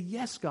you say,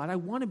 yes, God, I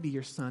want to be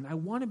your son. I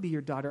want to be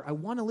your daughter. I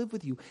want to live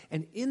with you.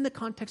 And in the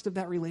context of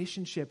that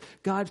relationship,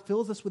 God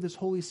fills us with his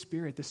Holy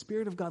Spirit, the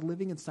Spirit of God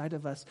living inside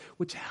of us,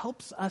 which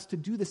helps us to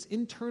do this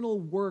internal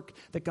work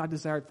that God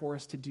desired for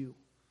us to do.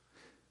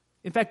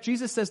 In fact,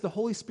 Jesus says the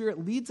Holy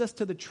Spirit leads us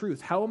to the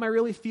truth. How am I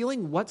really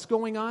feeling? What's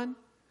going on?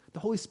 The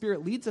Holy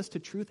Spirit leads us to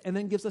truth and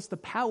then gives us the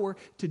power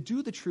to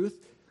do the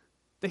truth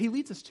that he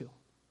leads us to.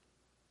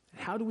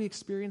 And how do we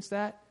experience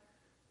that?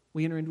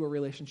 We enter into a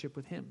relationship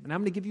with him. And I'm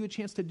going to give you a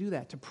chance to do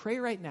that, to pray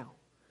right now,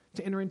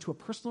 to enter into a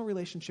personal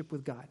relationship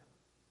with God,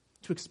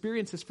 to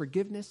experience his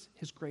forgiveness,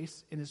 his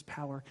grace, and his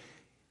power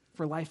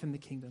for life in the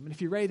kingdom. And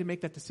if you're ready to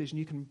make that decision,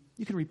 you can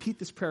repeat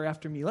this prayer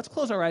after me. Let's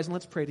close our eyes and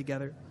let's pray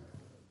together.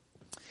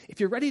 If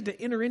you're ready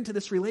to enter into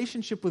this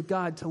relationship with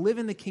God, to live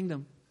in the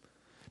kingdom,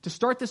 to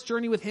start this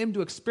journey with him,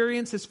 to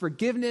experience his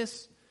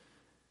forgiveness,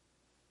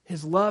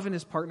 his love, and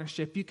his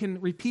partnership, you can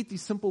repeat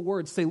these simple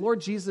words. Say,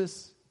 Lord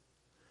Jesus,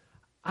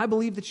 I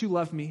believe that you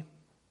love me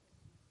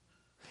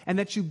and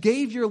that you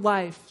gave your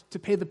life to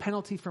pay the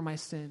penalty for my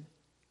sin.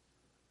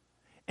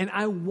 And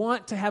I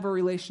want to have a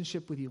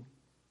relationship with you.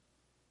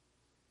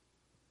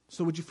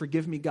 So would you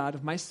forgive me, God,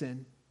 of my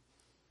sin?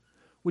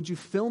 Would you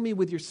fill me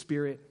with your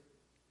Spirit?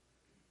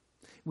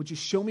 Would you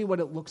show me what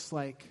it looks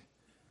like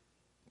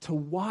to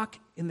walk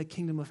in the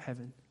kingdom of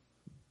heaven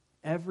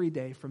every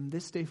day from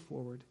this day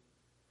forward,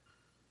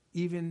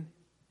 even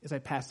as I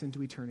pass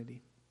into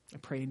eternity. I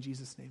pray in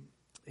Jesus' name.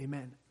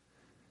 Amen.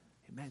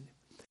 Amen.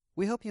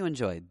 We hope you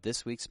enjoyed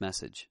this week's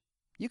message.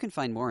 You can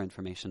find more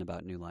information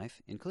about New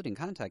Life, including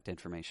contact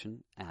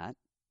information, at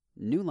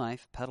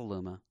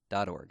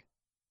newlifepetaluma.org.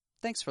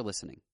 Thanks for listening.